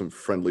to add some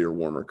friendlier,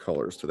 warmer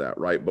colors to that,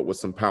 right? But with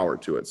some power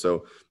to it.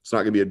 So it's not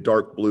going to be a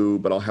dark blue,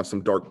 but I'll have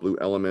some dark blue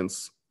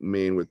elements,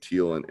 main with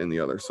teal and the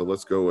other. So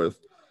let's go with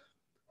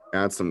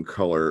add some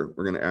color.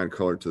 We're going to add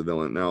color to the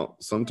villain. Now,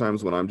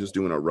 sometimes when I'm just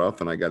doing a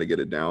rough and I got to get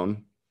it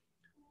down,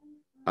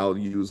 I'll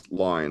use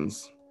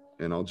lines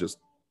and I'll just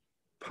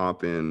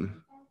pop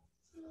in.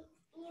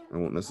 I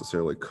won't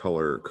necessarily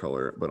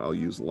color, but I'll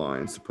use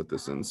lines to put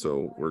this in.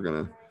 So we're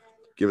going to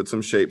give it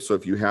some shape. So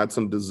if you had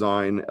some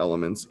design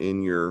elements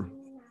in your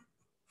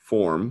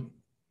form,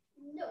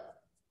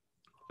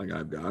 like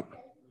I've got,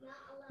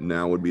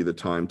 now would be the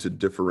time to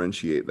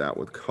differentiate that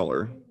with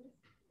color.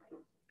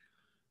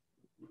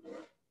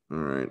 All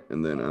right,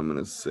 and then I'm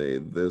going to say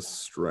this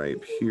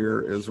stripe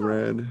here is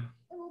red.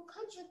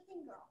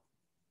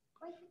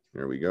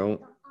 There we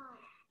go.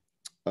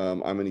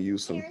 I'm going to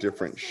use some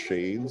different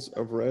shades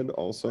of red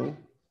also.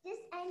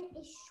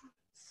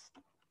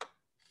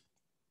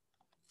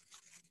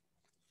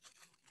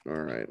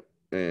 All right,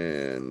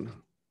 and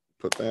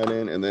put that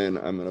in, and then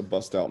I'm going to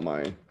bust out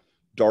my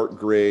dark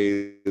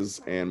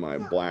grays and my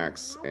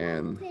blacks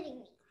and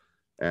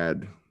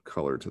add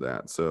color to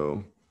that.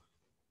 So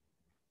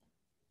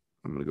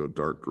I'm going to go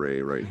dark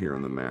gray right here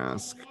on the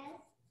mask.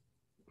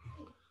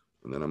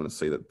 And then I'm going to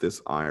say that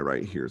this eye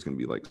right here is going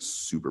to be like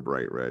super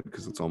bright red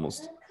because it's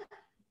almost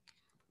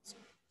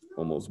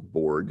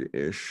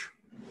Borg-ish.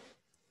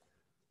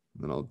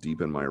 Then I'll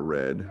deepen my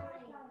red.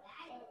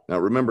 Now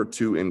remember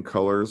too, in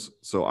colors,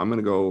 so I'm going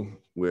to go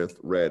with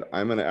red.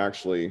 I'm going to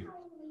actually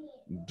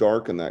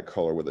darken that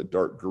color with a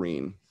dark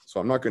green. So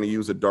I'm not going to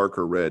use a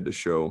darker red to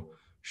show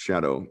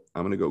shadow.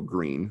 I'm going to go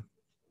green.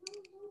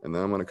 And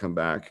then I'm going to come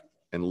back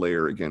and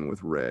layer again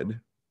with red.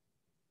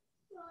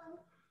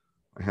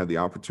 I had the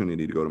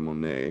opportunity to go to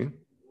Monet,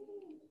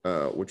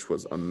 which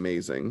was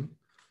amazing.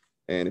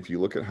 And if you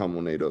look at how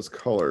Monet does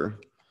color,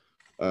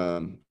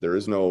 he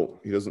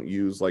doesn't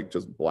use like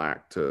just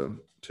black to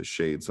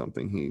shade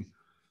something. He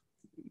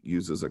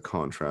uses a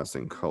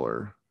contrasting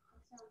color.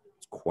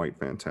 It's quite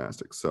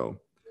fantastic. So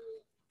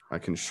I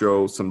can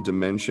show some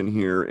dimension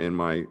here in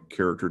my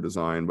character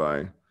design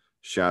by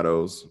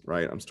shadows,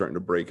 right? I'm starting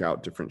to break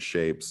out different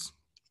shapes.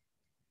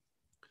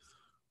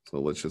 So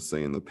let's just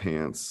say in the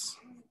pants,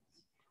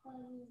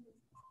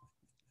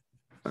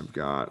 I've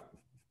got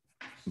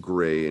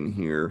gray in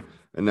here.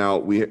 And now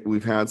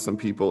we've had some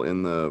people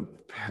in the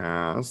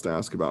past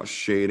ask about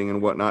shading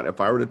and whatnot.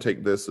 If I were to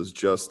take this as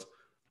just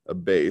a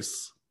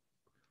base,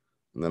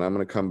 and then I'm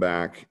going to come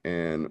back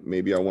and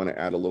maybe I want to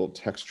add a little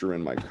texture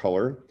in my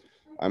color.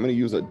 I'm going to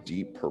use a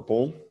deep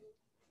purple,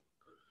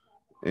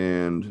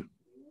 and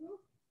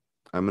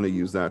I'm going to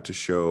use that to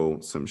show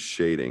some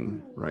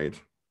shading, right?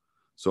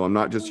 So I'm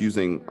not just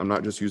using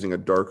a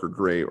darker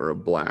gray or a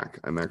black.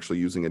 I'm actually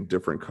using a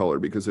different color,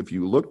 because if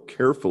you look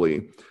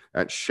carefully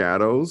at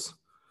shadows,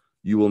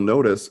 you will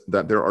notice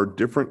that there are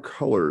different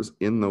colors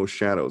in those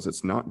shadows.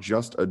 It's not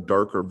just a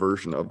darker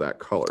version of that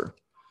color.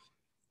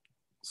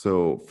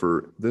 So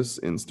for this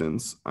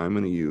instance, I'm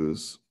going to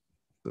use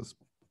this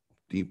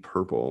deep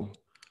purple,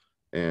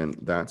 and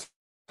that's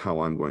how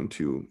I'm going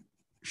to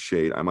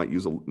shade. I might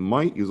use a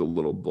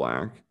little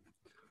black,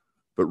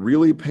 but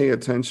really pay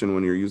attention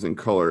when you're using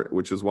color,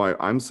 which is why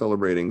I'm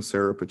celebrating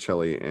Sarah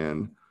Pacelli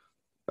and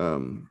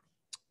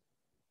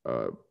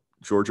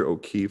Georgia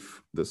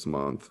O'Keeffe this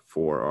month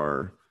for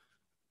our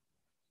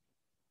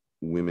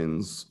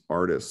Women's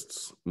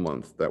Artists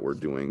Month that we're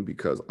doing,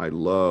 because I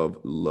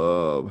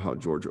love how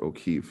Georgia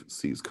O'Keeffe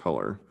sees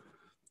color.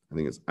 I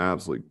think it's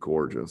absolutely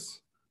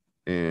gorgeous.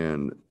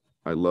 And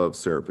I love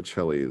Sarah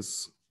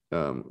Pacelli's,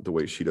 the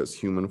way she does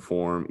human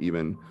form.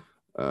 Even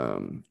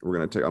I'm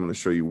going to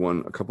show you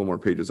a couple more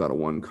pages out of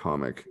one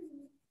comic,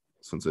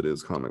 since it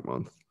is comic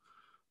month,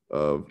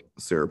 of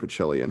Sarah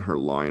Pacelli and her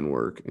line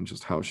work and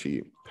just how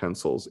she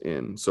pencils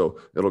in. So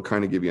it'll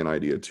kind of give you an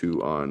idea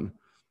too on,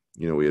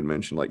 we had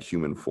mentioned like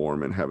human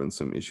form and having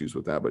some issues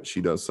with that, but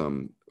she does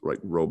some like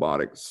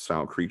robotic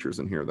style creatures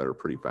in here that are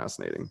pretty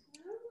fascinating.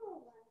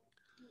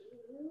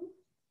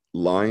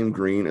 Lime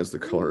green is the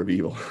color of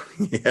evil.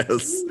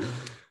 Yes.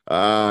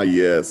 Ah,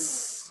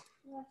 yes.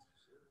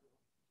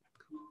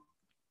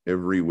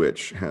 Every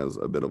witch has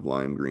a bit of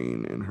lime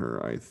green in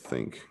her, I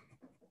think.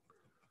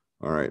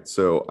 All right,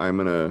 so I'm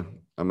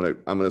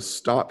gonna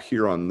stop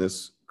here on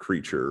this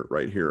creature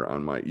right here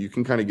on you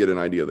can kind of get an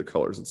idea of the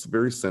colors. It's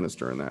very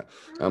sinister in that.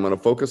 I'm going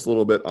to focus a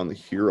little bit on the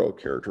hero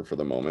character for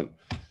the moment,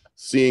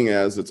 seeing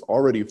as it's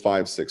already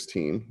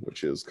 5:16,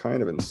 which is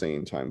kind of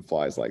insane. Time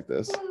flies like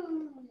this.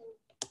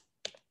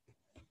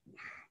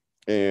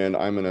 And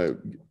I'm going to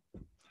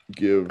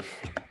give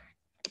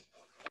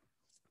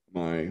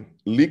my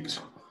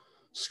Leaked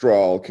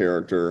Strahl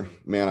character,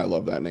 man, I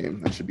love that name.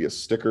 That should be a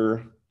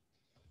sticker.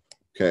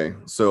 Okay,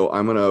 so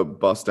I'm going to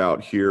bust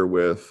out here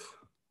with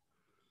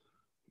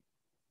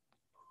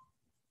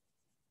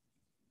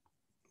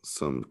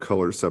some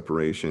color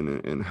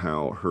separation and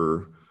how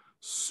her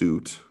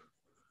suit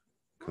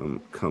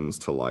comes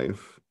to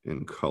life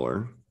in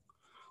color,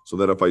 so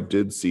that if I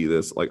did see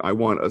this, like I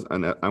want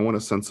a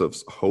sense of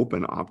hope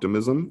and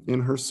optimism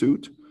in her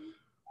suit,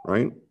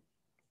 right?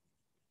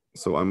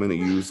 So I'm going to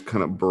use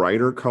kind of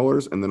brighter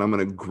colors, and then I'm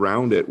going to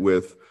ground it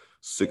with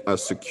a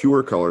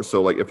secure color.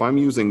 So like if I'm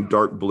using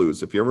dark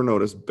blues, if you ever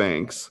notice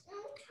banks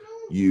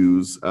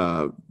use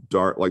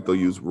dark, like they'll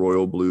use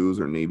royal blues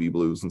or navy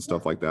blues and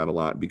stuff like that a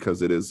lot, because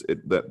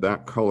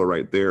that color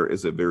right there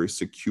is a very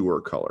secure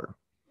color.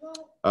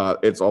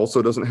 It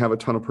also doesn't have a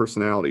ton of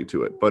personality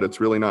to it, but it's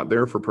really not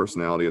there for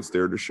personality. It's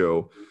there to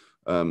show,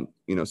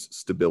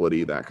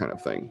 stability, that kind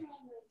of thing.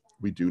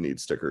 We do need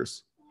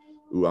stickers.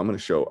 Ooh, I'm going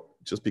to show,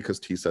 just because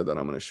T said that,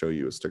 I'm going to show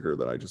you a sticker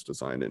that I just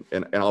designed,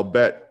 and I'll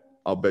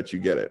bet you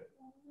get it.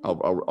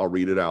 I'll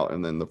read it out,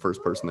 and then the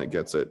first person that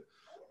gets it,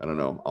 I don't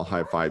know, I'll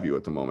high five you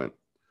at the moment.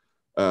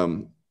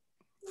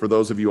 For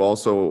those of you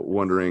also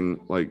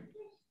wondering, like,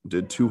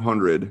 did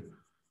 200,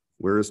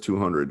 where is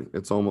 200?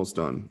 It's almost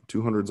done.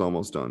 200's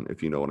almost done,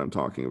 if you know what I'm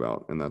talking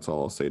about. And that's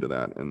all I'll say to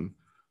that. And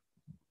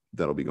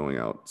that'll be going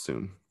out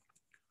soon.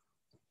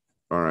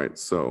 All right,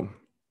 so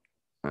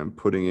I'm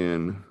putting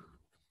in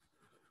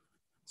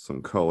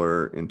some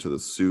color into the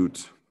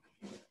suit.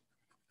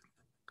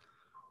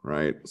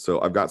 Right,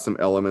 so I've got some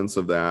elements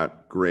of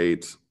that.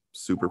 Great,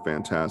 super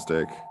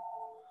fantastic.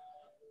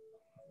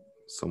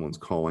 Someone's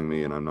calling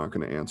me, and I'm not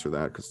going to answer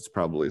that because it's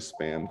probably a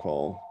spam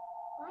call.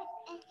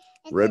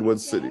 Redwood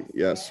City,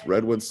 yes,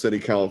 Redwood City,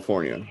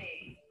 California.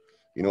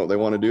 You know what they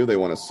want to do? They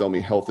want to sell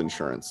me health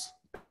insurance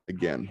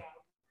again.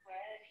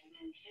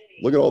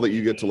 Look at all that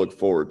you get to look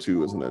forward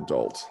to as an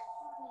adult.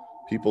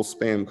 People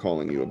spam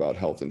calling you about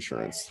health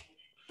insurance.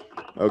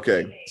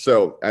 Okay,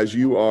 so as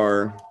you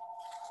are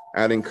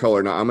adding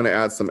color, now I'm going to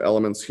add some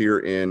elements here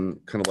in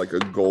kind of like a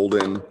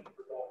golden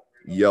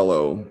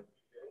yellow,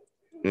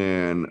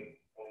 and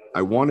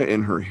I want it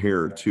in her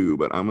hair too,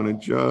 but I'm going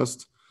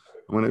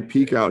to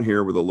peek out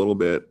here with a little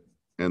bit,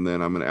 and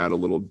then I'm going to add a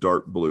little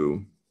dark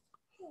blue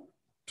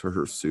to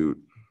her suit.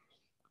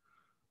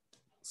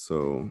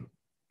 So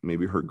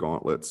maybe her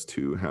gauntlets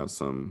too have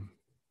some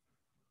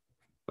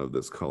of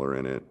this color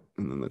in it.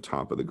 And then the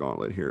top of the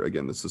gauntlet here.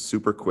 Again, this is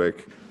super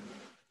quick,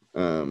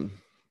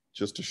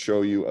 just to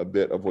show you a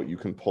bit of what you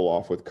can pull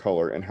off with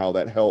color and how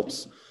that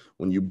helps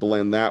when you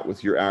blend that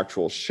with your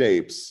actual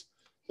shapes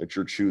that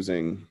you're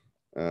choosing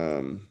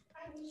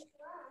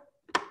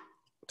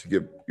to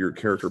give your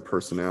character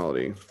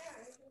personality.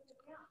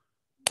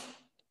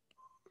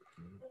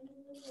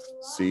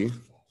 See?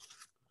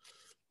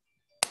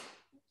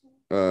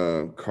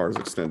 Car's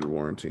extended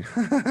warranty.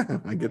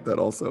 I get that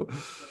also.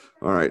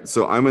 All right,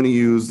 so I'm going to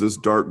use this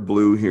dark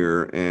blue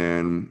here,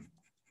 and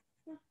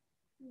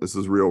this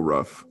is real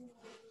rough,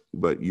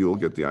 but you'll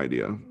get the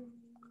idea.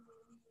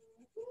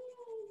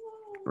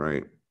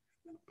 Right?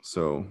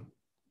 So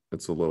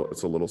It's a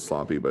little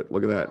sloppy, but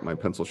look at that. My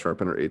pencil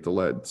sharpener ate the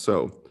lead.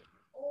 So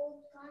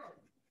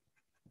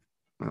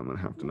I'm gonna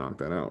have to knock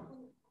that out.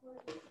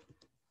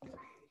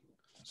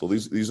 So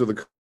these are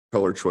the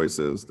color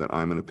choices that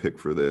I'm gonna pick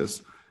for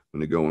this. I'm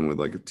gonna go in with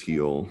like a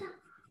teal,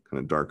 kind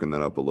of darken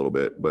that up a little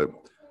bit. But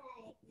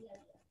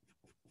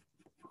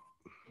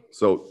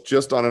so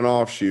just on an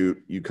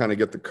offshoot, you kind of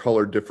get the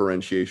color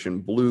differentiation,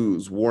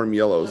 blues, warm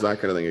yellows,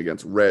 that kind of thing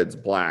against reds,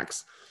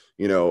 blacks,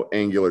 you know,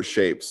 angular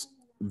shapes.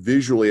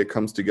 Visually, it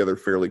comes together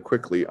fairly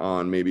quickly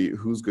on maybe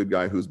who's good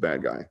guy, who's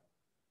bad guy.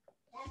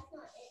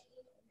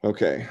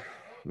 Okay,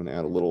 I'm gonna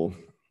add a little,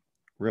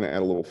 we're gonna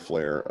add a little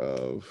flare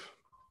of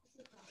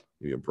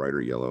maybe a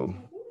brighter yellow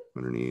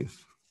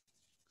underneath.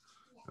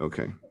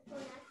 Okay,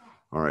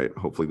 all right,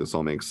 hopefully this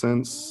all makes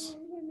sense.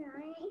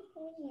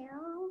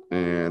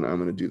 And I'm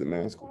gonna do the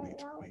mask,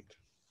 wait.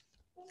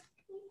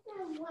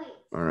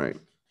 All right,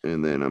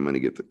 and then I'm gonna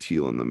get the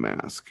teal in the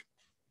mask.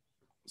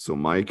 So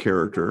my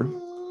character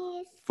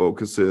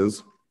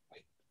focuses,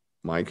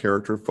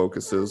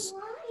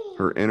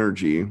 her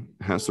energy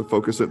has to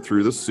focus it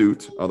through the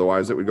suit,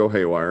 otherwise it would go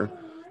haywire,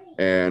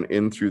 and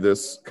in through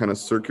this kind of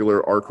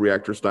circular arc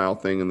reactor style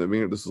thing. And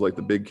this is like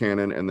the big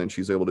cannon, and then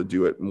she's able to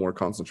do it more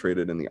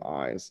concentrated in the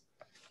eyes,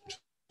 which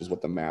is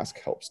what the mask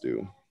helps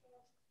do.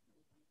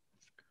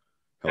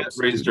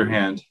 Raised her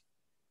hand.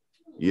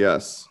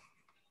 Yes.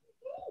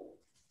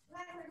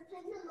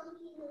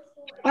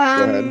 Go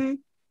ahead.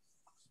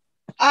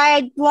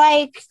 I'd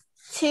like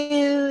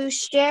to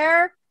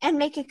share and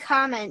make a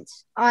comment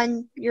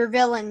on your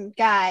villain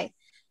guy.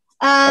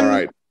 All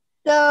right.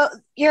 So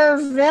your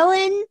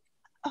villain,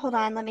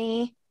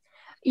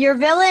 your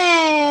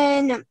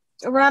villain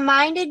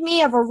reminded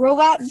me of a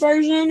robot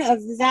version of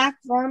Zach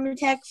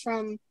Varmatek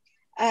from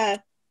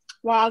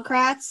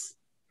Wildcrats.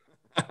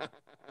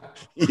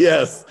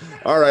 Yes.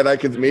 All right.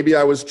 Maybe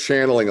I was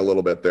channeling a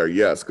little bit there.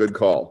 Yes. Good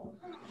call.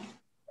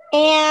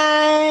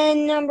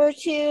 And number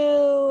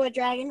 2, a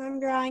dragon I'm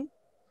drawing.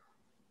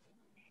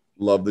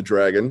 Love the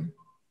dragon.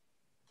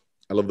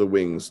 I love the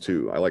wings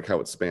too. I like how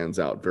it spans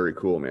out. Very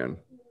cool, man.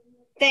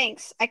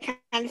 Thanks. I kind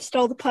of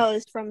stole the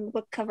pose from the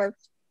book cover.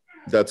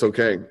 That's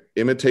okay.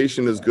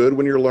 Imitation is good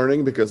when you're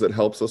learning because it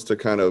helps us to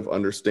kind of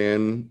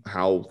understand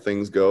how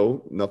things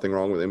go. Nothing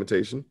wrong with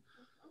imitation.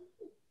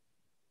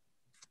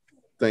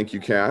 Thank you,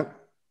 Kat.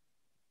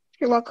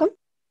 You're welcome.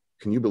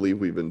 Can you believe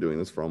we've been doing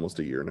this for almost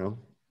a year now?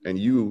 And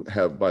you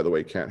have, by the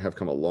way, Kat, have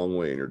come a long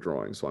way in your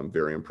drawing. So I'm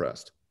very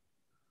impressed.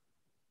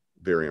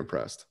 Very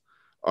impressed.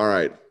 All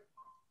right.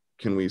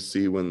 Can we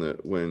see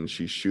when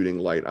she's shooting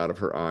light out of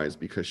her eyes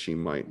because she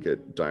might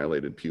get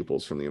dilated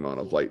pupils from the amount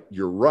of light?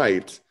 You're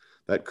right.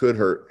 That could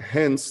hurt.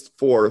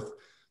 Henceforth,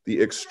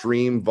 the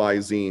extreme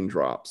Visine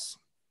drops.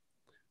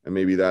 And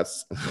maybe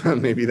that's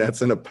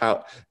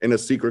in a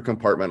secret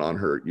compartment on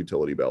her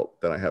utility belt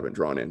that I haven't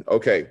drawn in.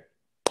 Okay.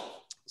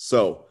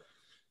 So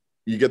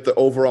you get the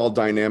overall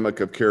dynamic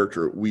of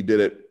character. We did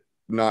it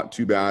not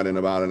too bad in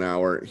about an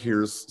hour.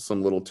 Here's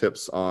some little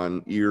tips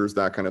on ears,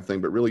 that kind of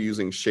thing, but really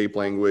using shape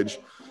language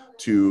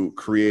to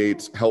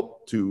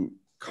help to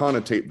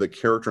connotate the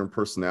character and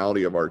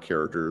personality of our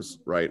characters,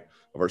 right?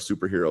 Of our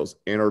superheroes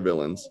and our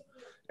villains,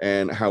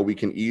 and how we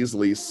can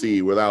easily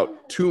see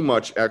without too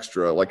much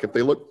extra. Like if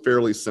they look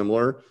fairly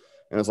similar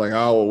and it's like,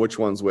 oh, well, which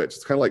one's which?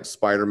 It's kind of like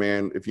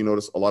Spider-Man. If you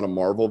notice a lot of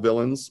Marvel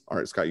villains, all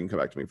right, Scott, you can come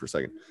back to me for a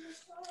second.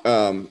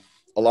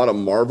 A lot of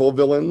Marvel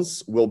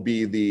villains will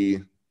be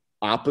the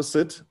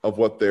opposite of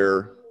what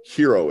their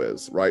hero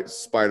is, right?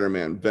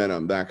 Spider-Man,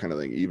 Venom, that kind of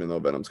thing, even though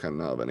Venom's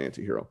kind of an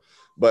anti-hero.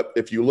 But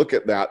if you look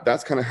at that,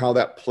 that's kind of how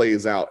that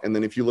plays out. And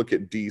then if you look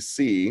at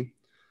DC,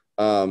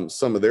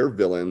 some of their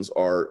villains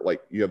are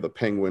like, you have the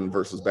Penguin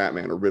versus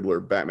Batman or Riddler,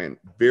 Batman,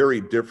 very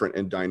different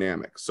and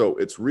dynamic. So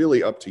it's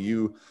really up to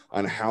you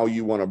on how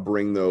you want to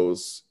bring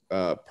those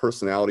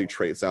personality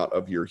traits out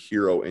of your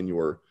hero and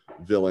your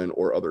villain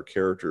or other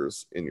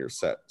characters in your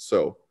set.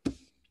 So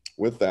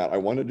with that, I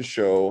wanted to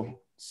show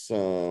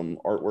some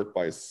artwork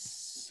by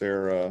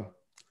Sarah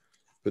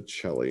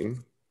Pichelli,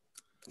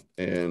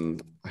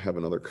 and I have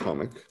another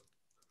comic,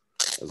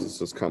 as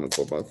this is Comic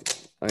Book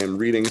Month. I am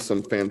reading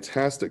some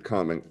fantastic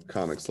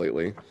comics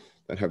lately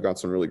that have got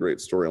some really great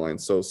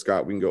storylines. So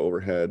Scott, we can go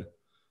overhead.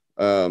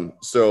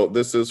 So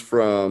this is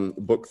from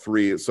book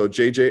 3. So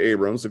J.J.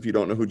 Abrams, if you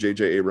don't know who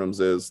J.J. Abrams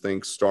is,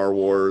 think Star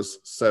Wars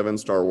 7,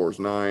 Star Wars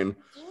 9,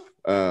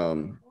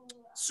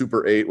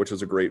 Super 8, which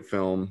is a great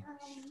film.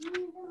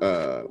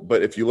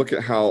 But if you look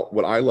at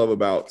what I love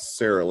about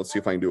Sarah, let's see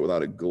if I can do it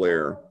without a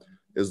glare,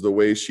 is the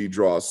way she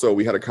draws. So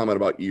we had a comment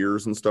about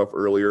ears and stuff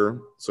earlier.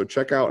 So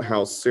check out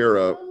how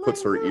Sarah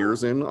puts her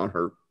ears in on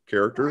her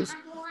characters.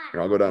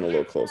 Here, I'll go down a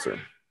little closer.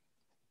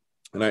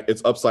 And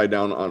it's upside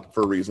down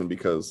for a reason,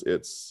 because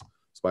it's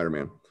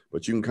Spider-Man.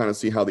 But you can kind of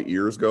see how the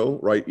ears go,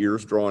 right?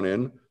 Ears drawn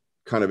in.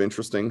 Kind of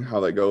interesting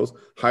how that goes.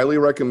 Highly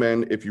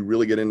recommend, if you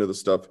really get into the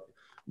stuff,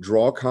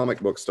 draw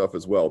comic book stuff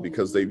as well,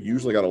 because they've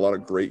usually got a lot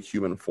of great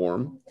human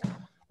form.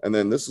 And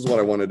then this is what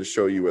I wanted to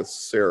show you with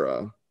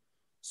Sarah.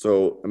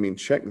 So, I mean,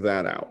 check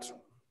that out,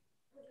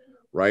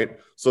 right?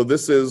 So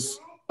this is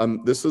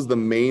This is the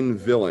main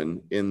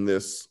villain in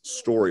this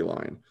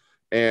storyline.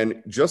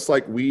 And just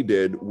like we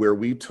did, where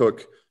we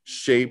took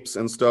shapes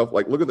and stuff,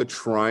 like look at the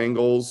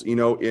triangles, you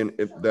know, in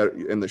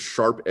the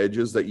sharp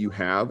edges that you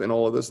have in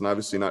all of this. And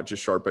obviously not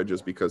just sharp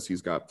edges because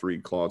he's got 3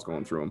 claws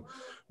going through him,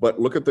 but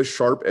look at the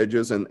sharp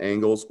edges and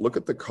angles. Look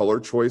at the color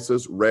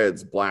choices,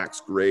 reds,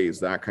 blacks, grays,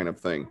 that kind of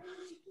thing.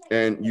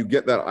 And you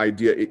get that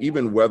idea,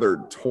 even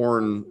weathered,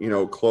 torn, you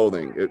know,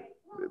 clothing,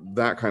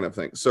 that kind of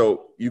thing.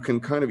 So you can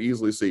kind of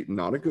easily see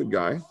not a good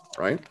guy,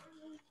 right?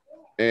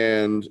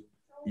 And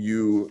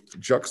you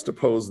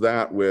juxtapose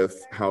that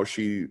with how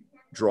she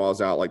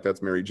draws out, like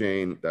that's Mary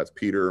Jane, that's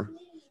Peter's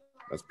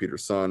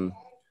son,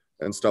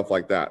 and stuff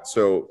like that.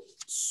 So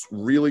it's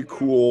really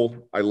cool.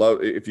 I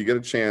love, if you get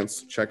a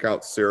chance, check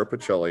out Sarah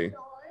Pacelli,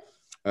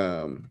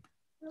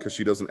 because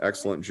she does an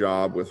excellent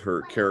job with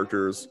her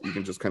characters. You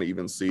can just kind of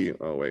even see,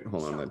 oh wait,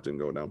 hold on, that didn't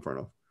go down far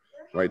enough.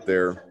 Right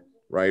there,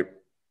 right?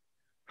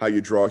 How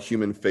you draw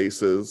human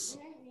faces,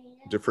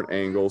 different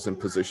angles and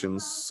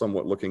positions,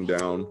 somewhat looking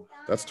down.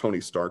 That's Tony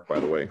Stark, by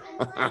the way.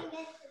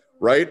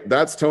 Right?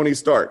 That's Tony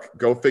Stark.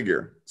 Go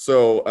figure.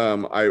 So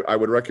I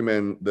would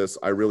recommend this.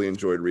 I really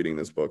enjoyed reading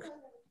this book.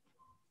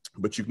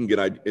 But you can get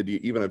idea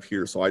even up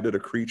here. So I did a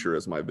creature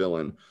as my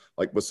villain,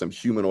 like with some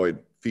humanoid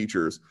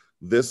features.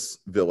 This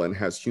villain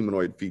has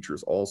humanoid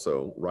features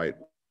also, right?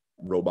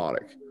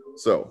 Robotic.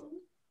 So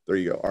there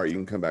you go. All right, you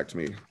can come back to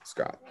me,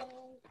 Scott.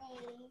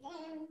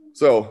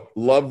 So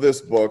love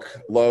this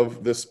book,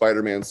 love this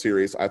Spider-Man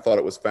series. I thought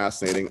it was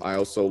fascinating. I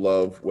also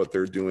love what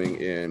they're doing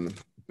in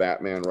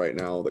Batman right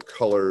now. The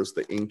colors,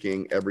 the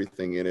inking,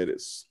 everything in it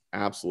is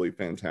absolutely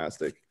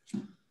fantastic.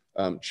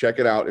 Check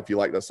it out if you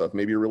like that stuff.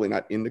 Maybe you're really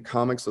not into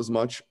comics as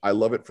much. I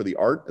love it for the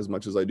art as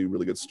much as I do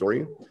really good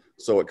story.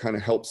 So it kind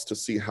of helps to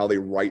see how they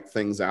write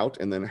things out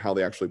and then how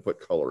they actually put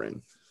color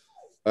in.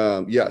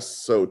 Yes,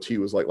 so T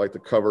was like the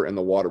cover and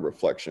the water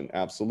reflection.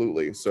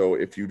 Absolutely. So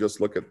if you just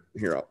look at,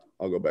 here,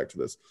 I'll go back to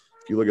this.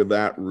 If you look at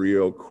that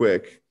real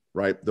quick,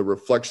 right? The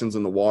reflections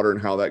in the water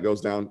and how that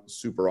goes down,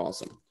 super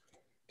awesome.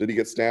 Did he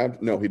get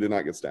stabbed? No, he did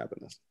not get stabbed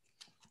in this.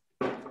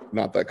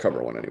 Not that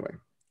cover one anyway.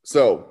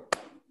 So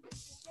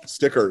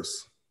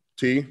stickers.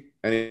 T,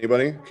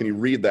 anybody? Can you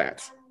read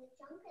that?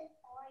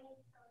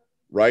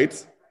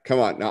 Right? Come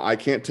on. Now, I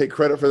can't take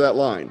credit for that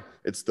line.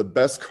 It's the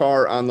best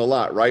car on the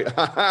lot, right?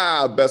 Ha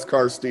ha, best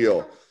car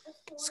steal.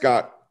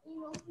 Scott,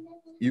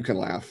 you can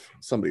laugh.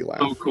 Somebody laugh.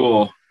 Oh,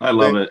 cool. I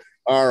love it.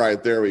 All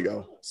right, there we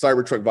go.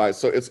 Cybertruck vibes.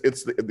 So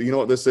it's you know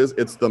what this is?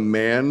 It's the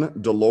Man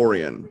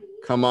DeLorean.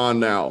 Come on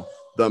now.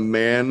 The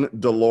Man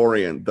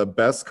DeLorean, the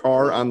best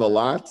car on the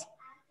lot.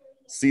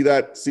 See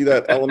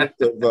that element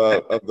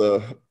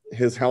of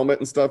his helmet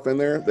and stuff in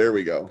there? There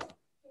we go.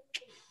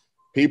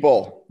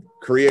 People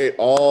create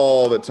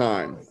all the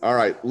time. All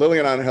right,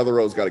 Lillian on Heather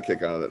Rose got a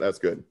kick out of it. That's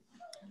good.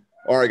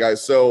 All right,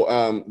 guys.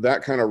 So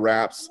that kind of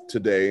wraps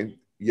today.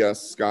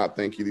 Yes, Scott,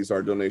 thank you. These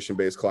are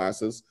donation-based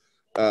classes.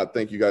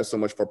 Thank you guys so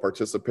much for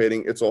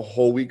participating. It's a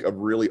whole week of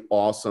really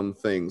awesome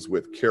things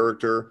with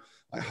character.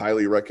 I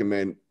highly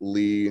recommend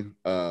Lee,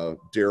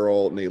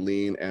 Daryl,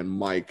 Naleen, and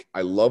Mike.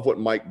 I love what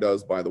Mike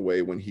does, by the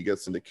way, when he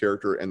gets into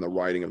character and the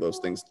writing of those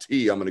things.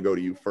 T, I'm going to go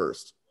to you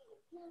first.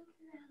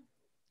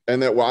 And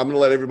then, well, I'm going to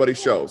let everybody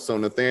show. So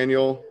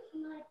Nathaniel,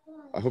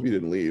 I hope you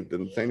didn't leave.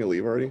 Did Nathaniel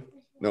leave already?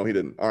 No, he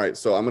didn't. All right,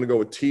 so I'm going to go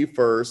with T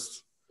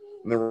first,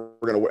 and then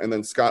and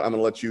then Scott, I'm going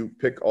to let you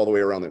pick all the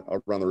way around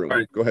the room.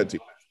 Right. Go ahead, T.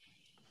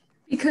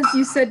 Because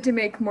you said to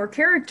make more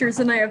characters,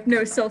 and I have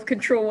no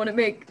self-control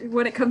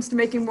when it comes to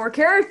making more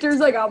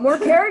characters. I got more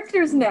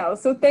characters now,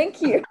 so thank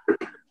you.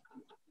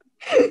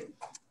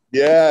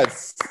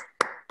 Yes,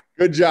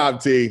 good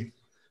job, T.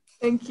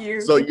 Thank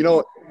you. So you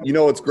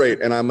know it's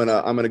great, and I'm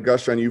gonna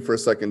gush on you for a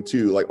second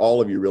too. Like all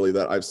of you, really,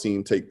 that I've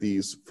seen take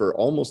these for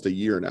almost a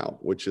year now,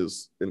 which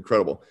is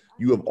incredible.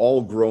 You have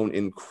all grown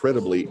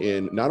incredibly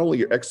in not only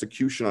your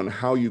execution on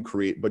how you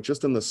create, but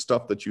just in the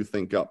stuff that you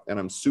think up. And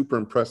I'm super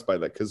impressed by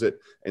that because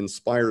it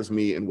inspires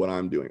me in what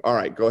I'm doing. All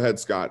right, go ahead,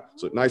 Scott.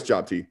 So nice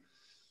job, T.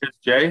 It's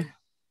Jay.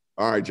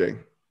 All right, Jay.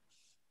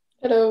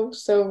 Hello.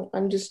 So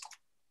I'm just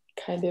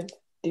kind of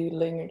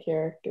doodling a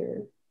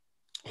character.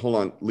 Hold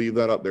on, leave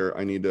that up there.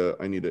 I need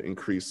to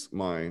increase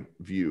my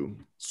view.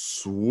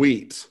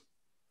 Sweet.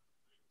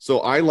 So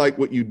I like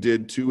what you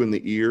did too in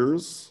the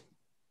ears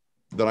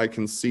that I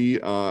can see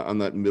on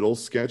that middle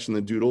sketch in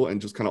the doodle and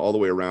just kind of all the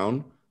way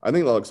around. I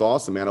think that looks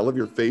awesome, man. I love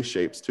your face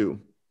shapes too.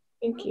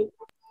 Thank you.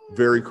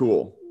 Very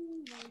cool.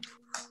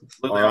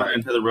 Liliana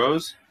into the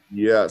rose.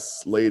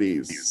 Yes,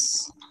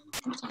 ladies.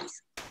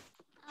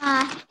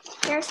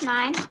 Here's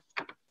mine.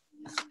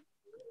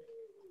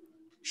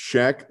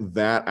 Check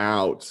that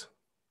out.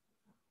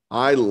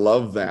 I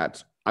love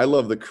that. I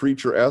love the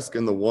creature-esque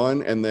in the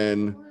one, and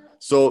then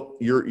so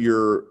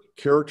your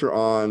character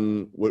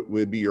on what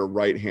would be your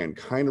right hand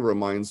kind of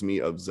reminds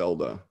me of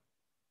Zelda.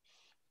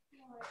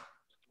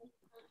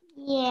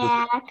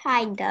 Yeah,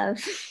 kind of.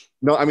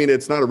 No, I mean,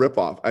 it's not a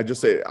ripoff. I just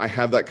say I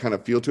have that kind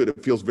of feel to it.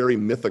 It feels very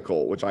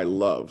mythical, which I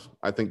love.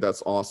 I think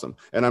that's awesome.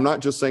 And I'm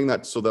not just saying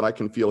that so that I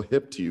can feel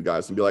hip to you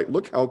guys and be like,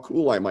 look how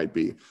cool I might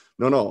be.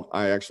 No,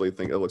 I actually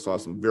think it looks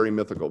awesome. Very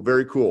mythical.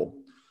 Very cool.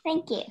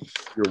 Thank you.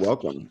 You're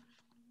welcome.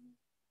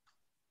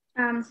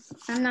 I'm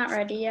not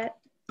ready yet.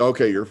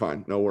 Okay, you're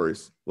fine. No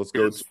worries. Let's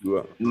go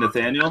to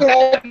Nathaniel. Can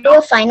I do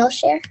a final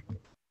share?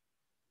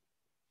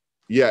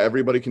 yeah,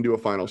 everybody can do a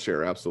final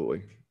share.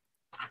 Absolutely.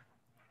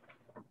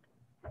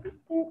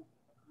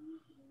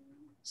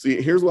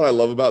 See, here's what I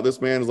love about this,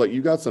 man, is like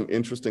you got some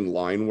interesting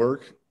line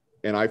work,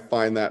 and I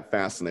find that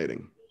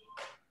fascinating.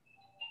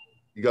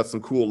 You got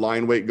some cool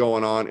line weight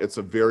going on. It's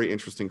a very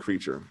interesting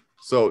creature.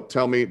 So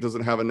tell me, does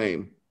it have a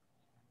name?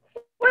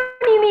 What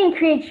do you mean,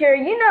 creature?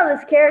 You know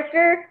this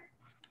character.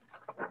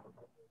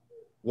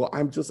 Well,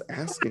 I'm just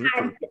asking.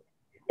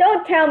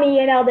 Don't tell me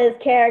you know this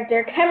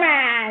character. Come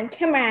on.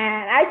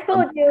 I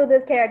told you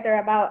this character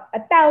about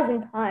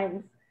 1,000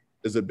 times.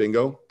 Is it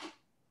Bingo?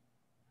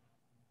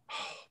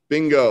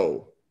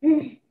 Bingo.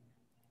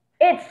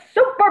 It's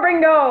Super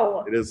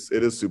Bingo. It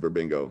is Super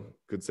Bingo.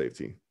 Good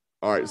safety.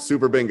 All right,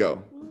 Super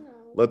Bingo.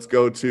 Let's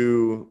go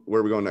to,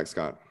 where are we going next,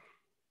 Scott?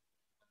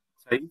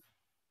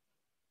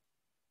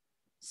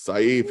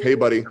 Saif. Hey,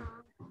 buddy.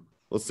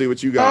 Let's see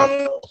what you got.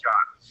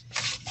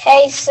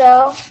 Hey,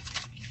 so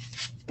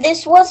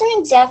this wasn't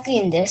exactly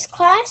in this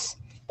class,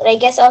 but I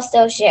guess I'll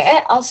still share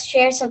it. I'll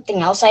share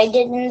something else I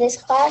did in this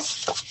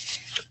class.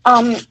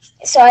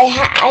 So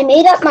I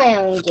made up my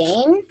own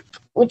game,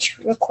 which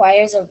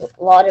requires a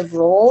lot of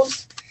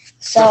rules.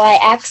 So I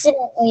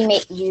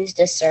accidentally used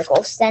a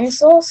circle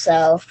stencil,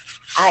 so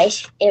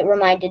it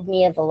reminded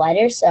me of a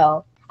letter,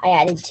 so I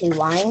added 2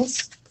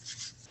 lines.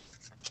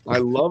 I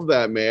love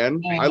that,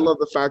 man. I love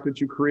the fact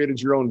that you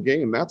created your own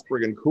game. That's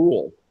friggin'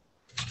 cool.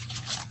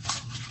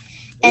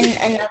 And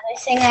another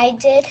thing I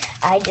did,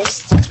 I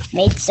just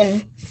made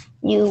some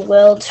new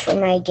worlds for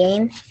my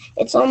game.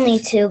 It's only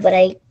 2, but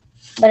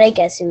I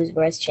guess it was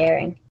worth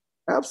sharing.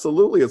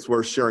 Absolutely, it's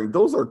worth sharing.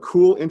 Those are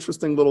cool,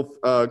 interesting little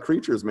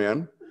creatures,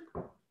 man.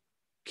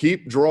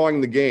 Keep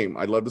drawing the game.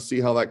 I'd love to see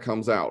how that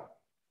comes out.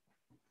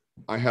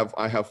 I have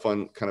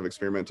fun kind of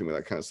experimenting with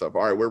that kind of stuff.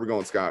 All right, where are we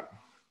going, Scott?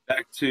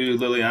 Back to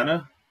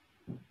Liliana.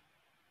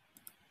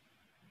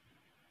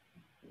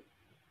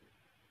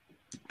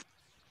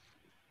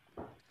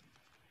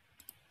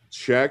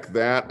 Check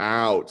that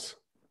out.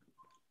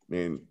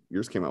 Man,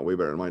 yours came out way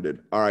better than mine did.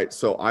 All right,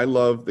 so I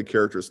love the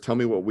characters. Tell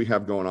me what we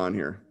have going on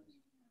here.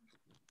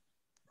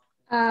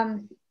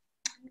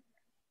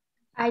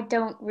 I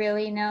don't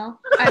really know.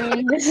 I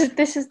mean, this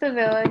is the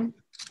villain,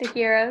 the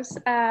heroes.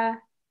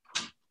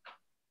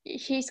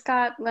 She's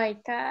got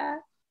like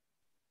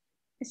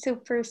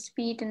super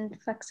speed and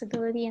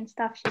flexibility and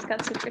stuff. She's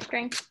got super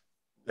strength.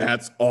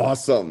 That's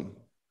awesome.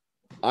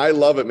 I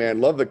love it, man.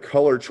 Love the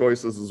color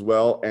choices as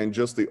well, and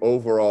just the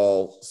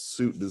overall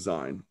suit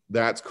design.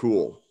 That's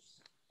cool.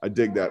 I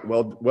dig that.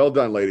 Well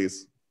done,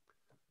 ladies.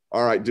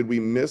 All right, did we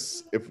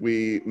miss? If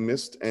we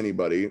missed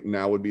anybody,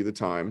 now would be the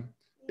time.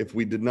 If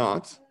we did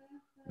not,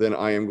 then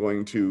I am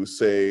going to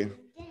say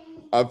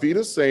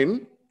Avita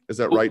Sane. Is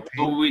that right?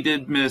 Oh, we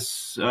did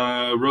miss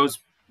Rose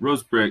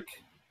Brick.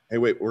 Hey,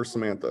 wait, where's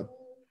Samantha?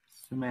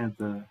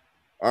 Samantha.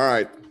 All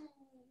right.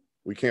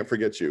 We can't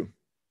forget you.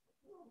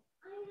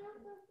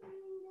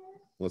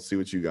 Let's see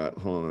what you got.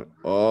 Hold on.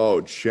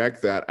 Oh,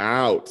 check that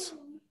out.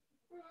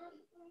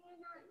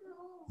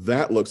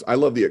 That looks, I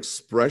love the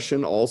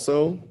expression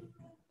also.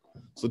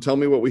 So tell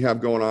me what we have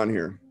going on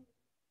here.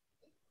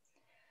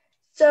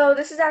 So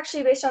this is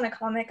actually based on a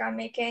comic I'm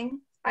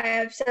making. I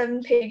have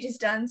 7 pages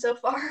done so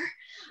far.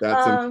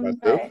 That's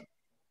impressive.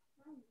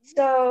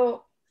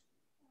 So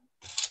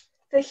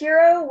the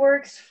hero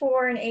works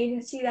for an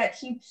agency that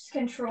keeps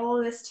control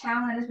of this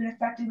town that has been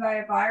affected by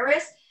a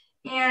virus.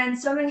 And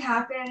something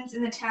happens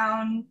in the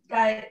town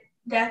that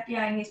the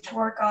FBI needs to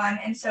work on.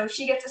 And so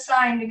she gets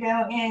assigned to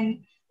go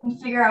in and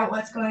figure out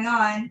what's going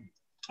on.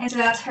 And so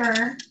that's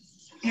her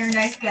in her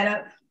nice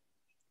getup.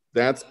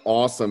 That's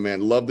awesome,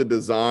 man. Love the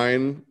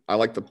design. I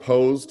like the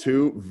pose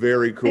too.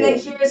 Very cool. And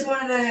then here's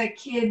one of the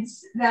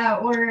kids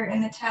that were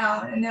in the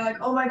town, and they're like,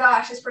 "Oh my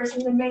gosh, this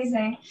person's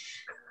amazing."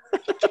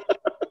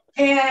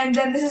 And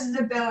then this is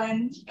the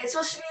villain. It's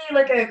supposed to be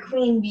like a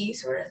queen bee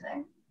sort of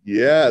thing.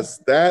 Yes,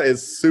 that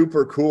is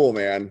super cool,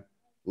 man.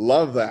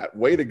 Love that.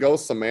 Way to go,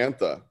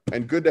 Samantha.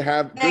 And good to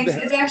have. Thanks.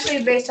 It's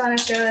actually based on a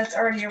show that's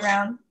already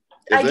around.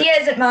 Is Idea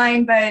isn't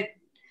mine, but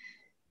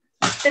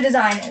the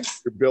design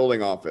is. You're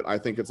building off it. I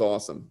think it's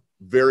awesome.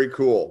 Very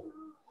cool.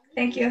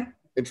 Thank you.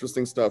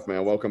 Interesting stuff,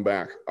 man. Welcome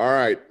back. All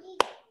right.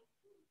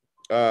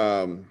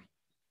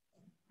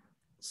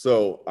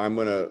 So I'm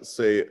gonna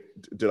say,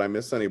 did I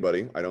miss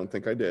anybody? I don't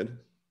think I did.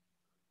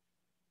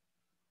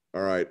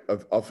 All right.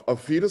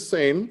 Auf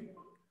Wiedersehen,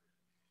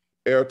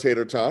 Herr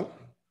Tater-Tot.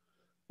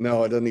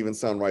 No, it doesn't even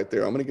sound right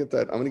there. I'm gonna get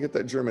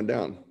that German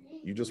down.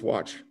 You just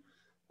watch.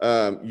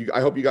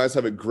 I hope you guys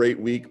have a great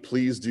week.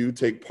 Please do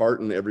take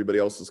part in everybody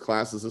else's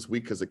classes this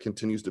week because it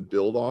continues to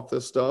build off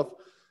this stuff.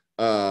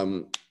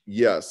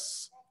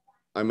 Yes,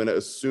 I'm going to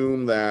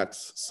assume that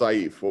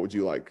Saif, what would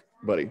you like,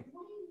 buddy?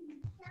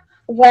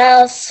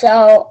 Well,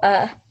 so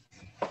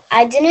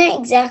I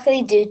didn't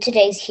exactly do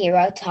today's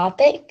hero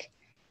topic.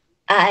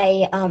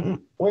 I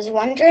was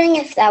wondering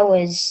if that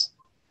was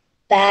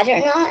bad or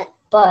not,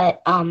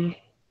 but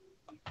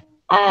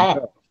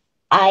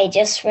I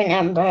just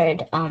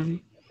remembered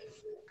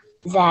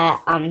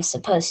that I'm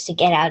supposed to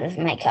get out of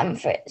my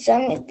comfort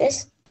zone with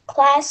this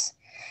class,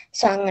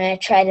 so I'm gonna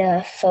try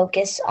to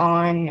focus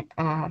on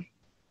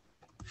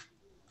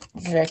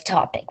the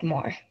topic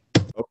more.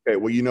 Okay,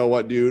 well, you know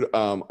what, dude?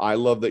 I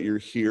love that you're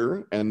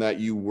here and that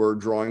you were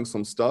drawing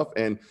some stuff.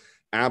 And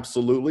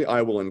absolutely,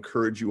 I will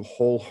encourage you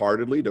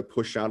wholeheartedly to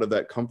push out of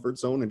that comfort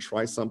zone and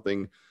try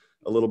something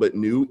a little bit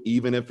new,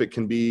 even if it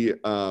can be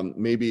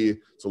maybe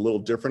it's a little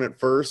different at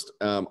first.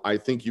 I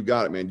think you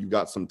got it, man. You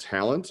got some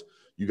talent,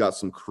 you got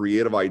some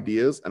creative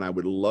ideas, and I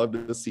would love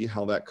to see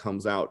how that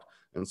comes out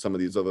and some of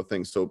these other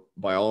things. So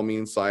by all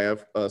means,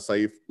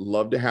 Saif,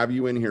 love to have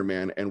you in here,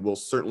 man, and we'll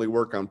certainly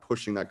work on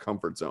pushing that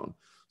comfort zone.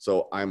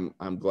 So I'm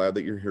glad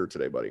that you're here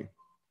today, buddy.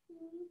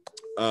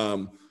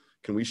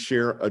 Can we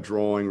share a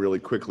drawing really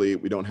quickly?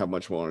 We don't have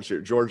much more to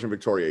share. George and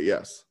Victoria,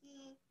 yes.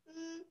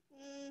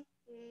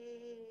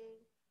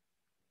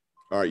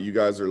 All right, you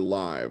guys are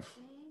live.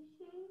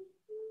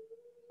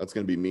 That's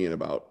going to be me in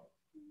about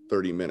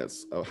 30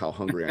 minutes of how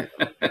hungry I am.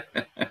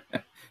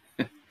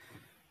 I'm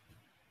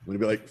going to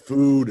be like,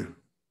 food.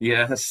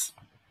 Yes.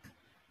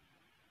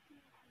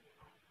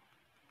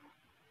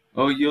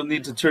 Oh, you'll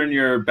need to turn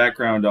your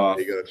background off.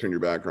 You got to turn your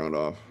background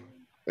off.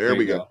 There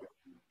we go.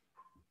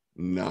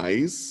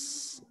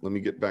 Nice. Let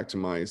me get back to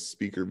my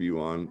speaker view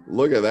on.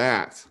 Look at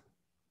that.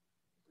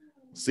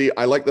 See,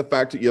 I like the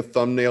fact that you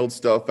thumbnailed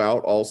stuff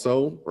out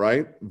also,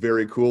 right?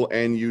 Very cool.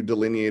 And you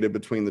delineated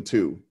between the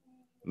two.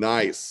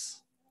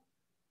 Nice.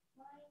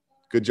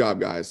 Good job,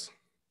 guys.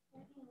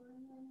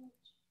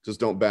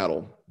 Just don't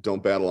battle.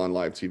 Don't battle on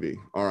live TV.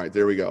 All right,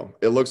 there we go.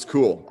 It looks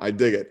cool. I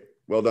dig it.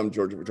 Well done,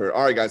 Georgia Victoria.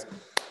 All right, guys.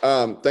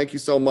 Thank you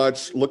so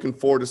much. Looking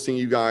forward to seeing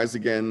you guys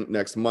again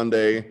next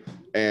Monday.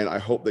 And I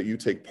hope that you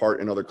take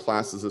part in other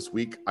classes this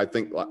week. I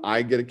think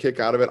I get a kick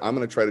out of it. I'm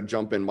going to try to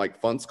jump in Mike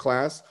Funt's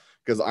class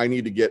because I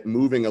need to get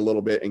moving a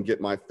little bit and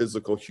get my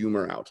physical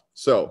humor out.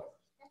 So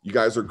you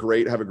guys are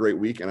great. Have a great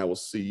week. And I will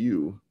see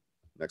you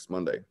next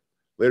Monday.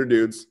 Later,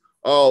 dudes.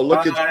 Oh,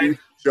 look at you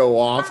show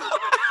off.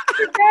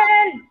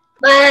 Bye.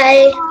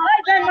 Bye,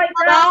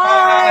 Bye.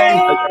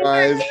 Bye,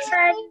 guys.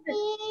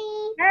 guys.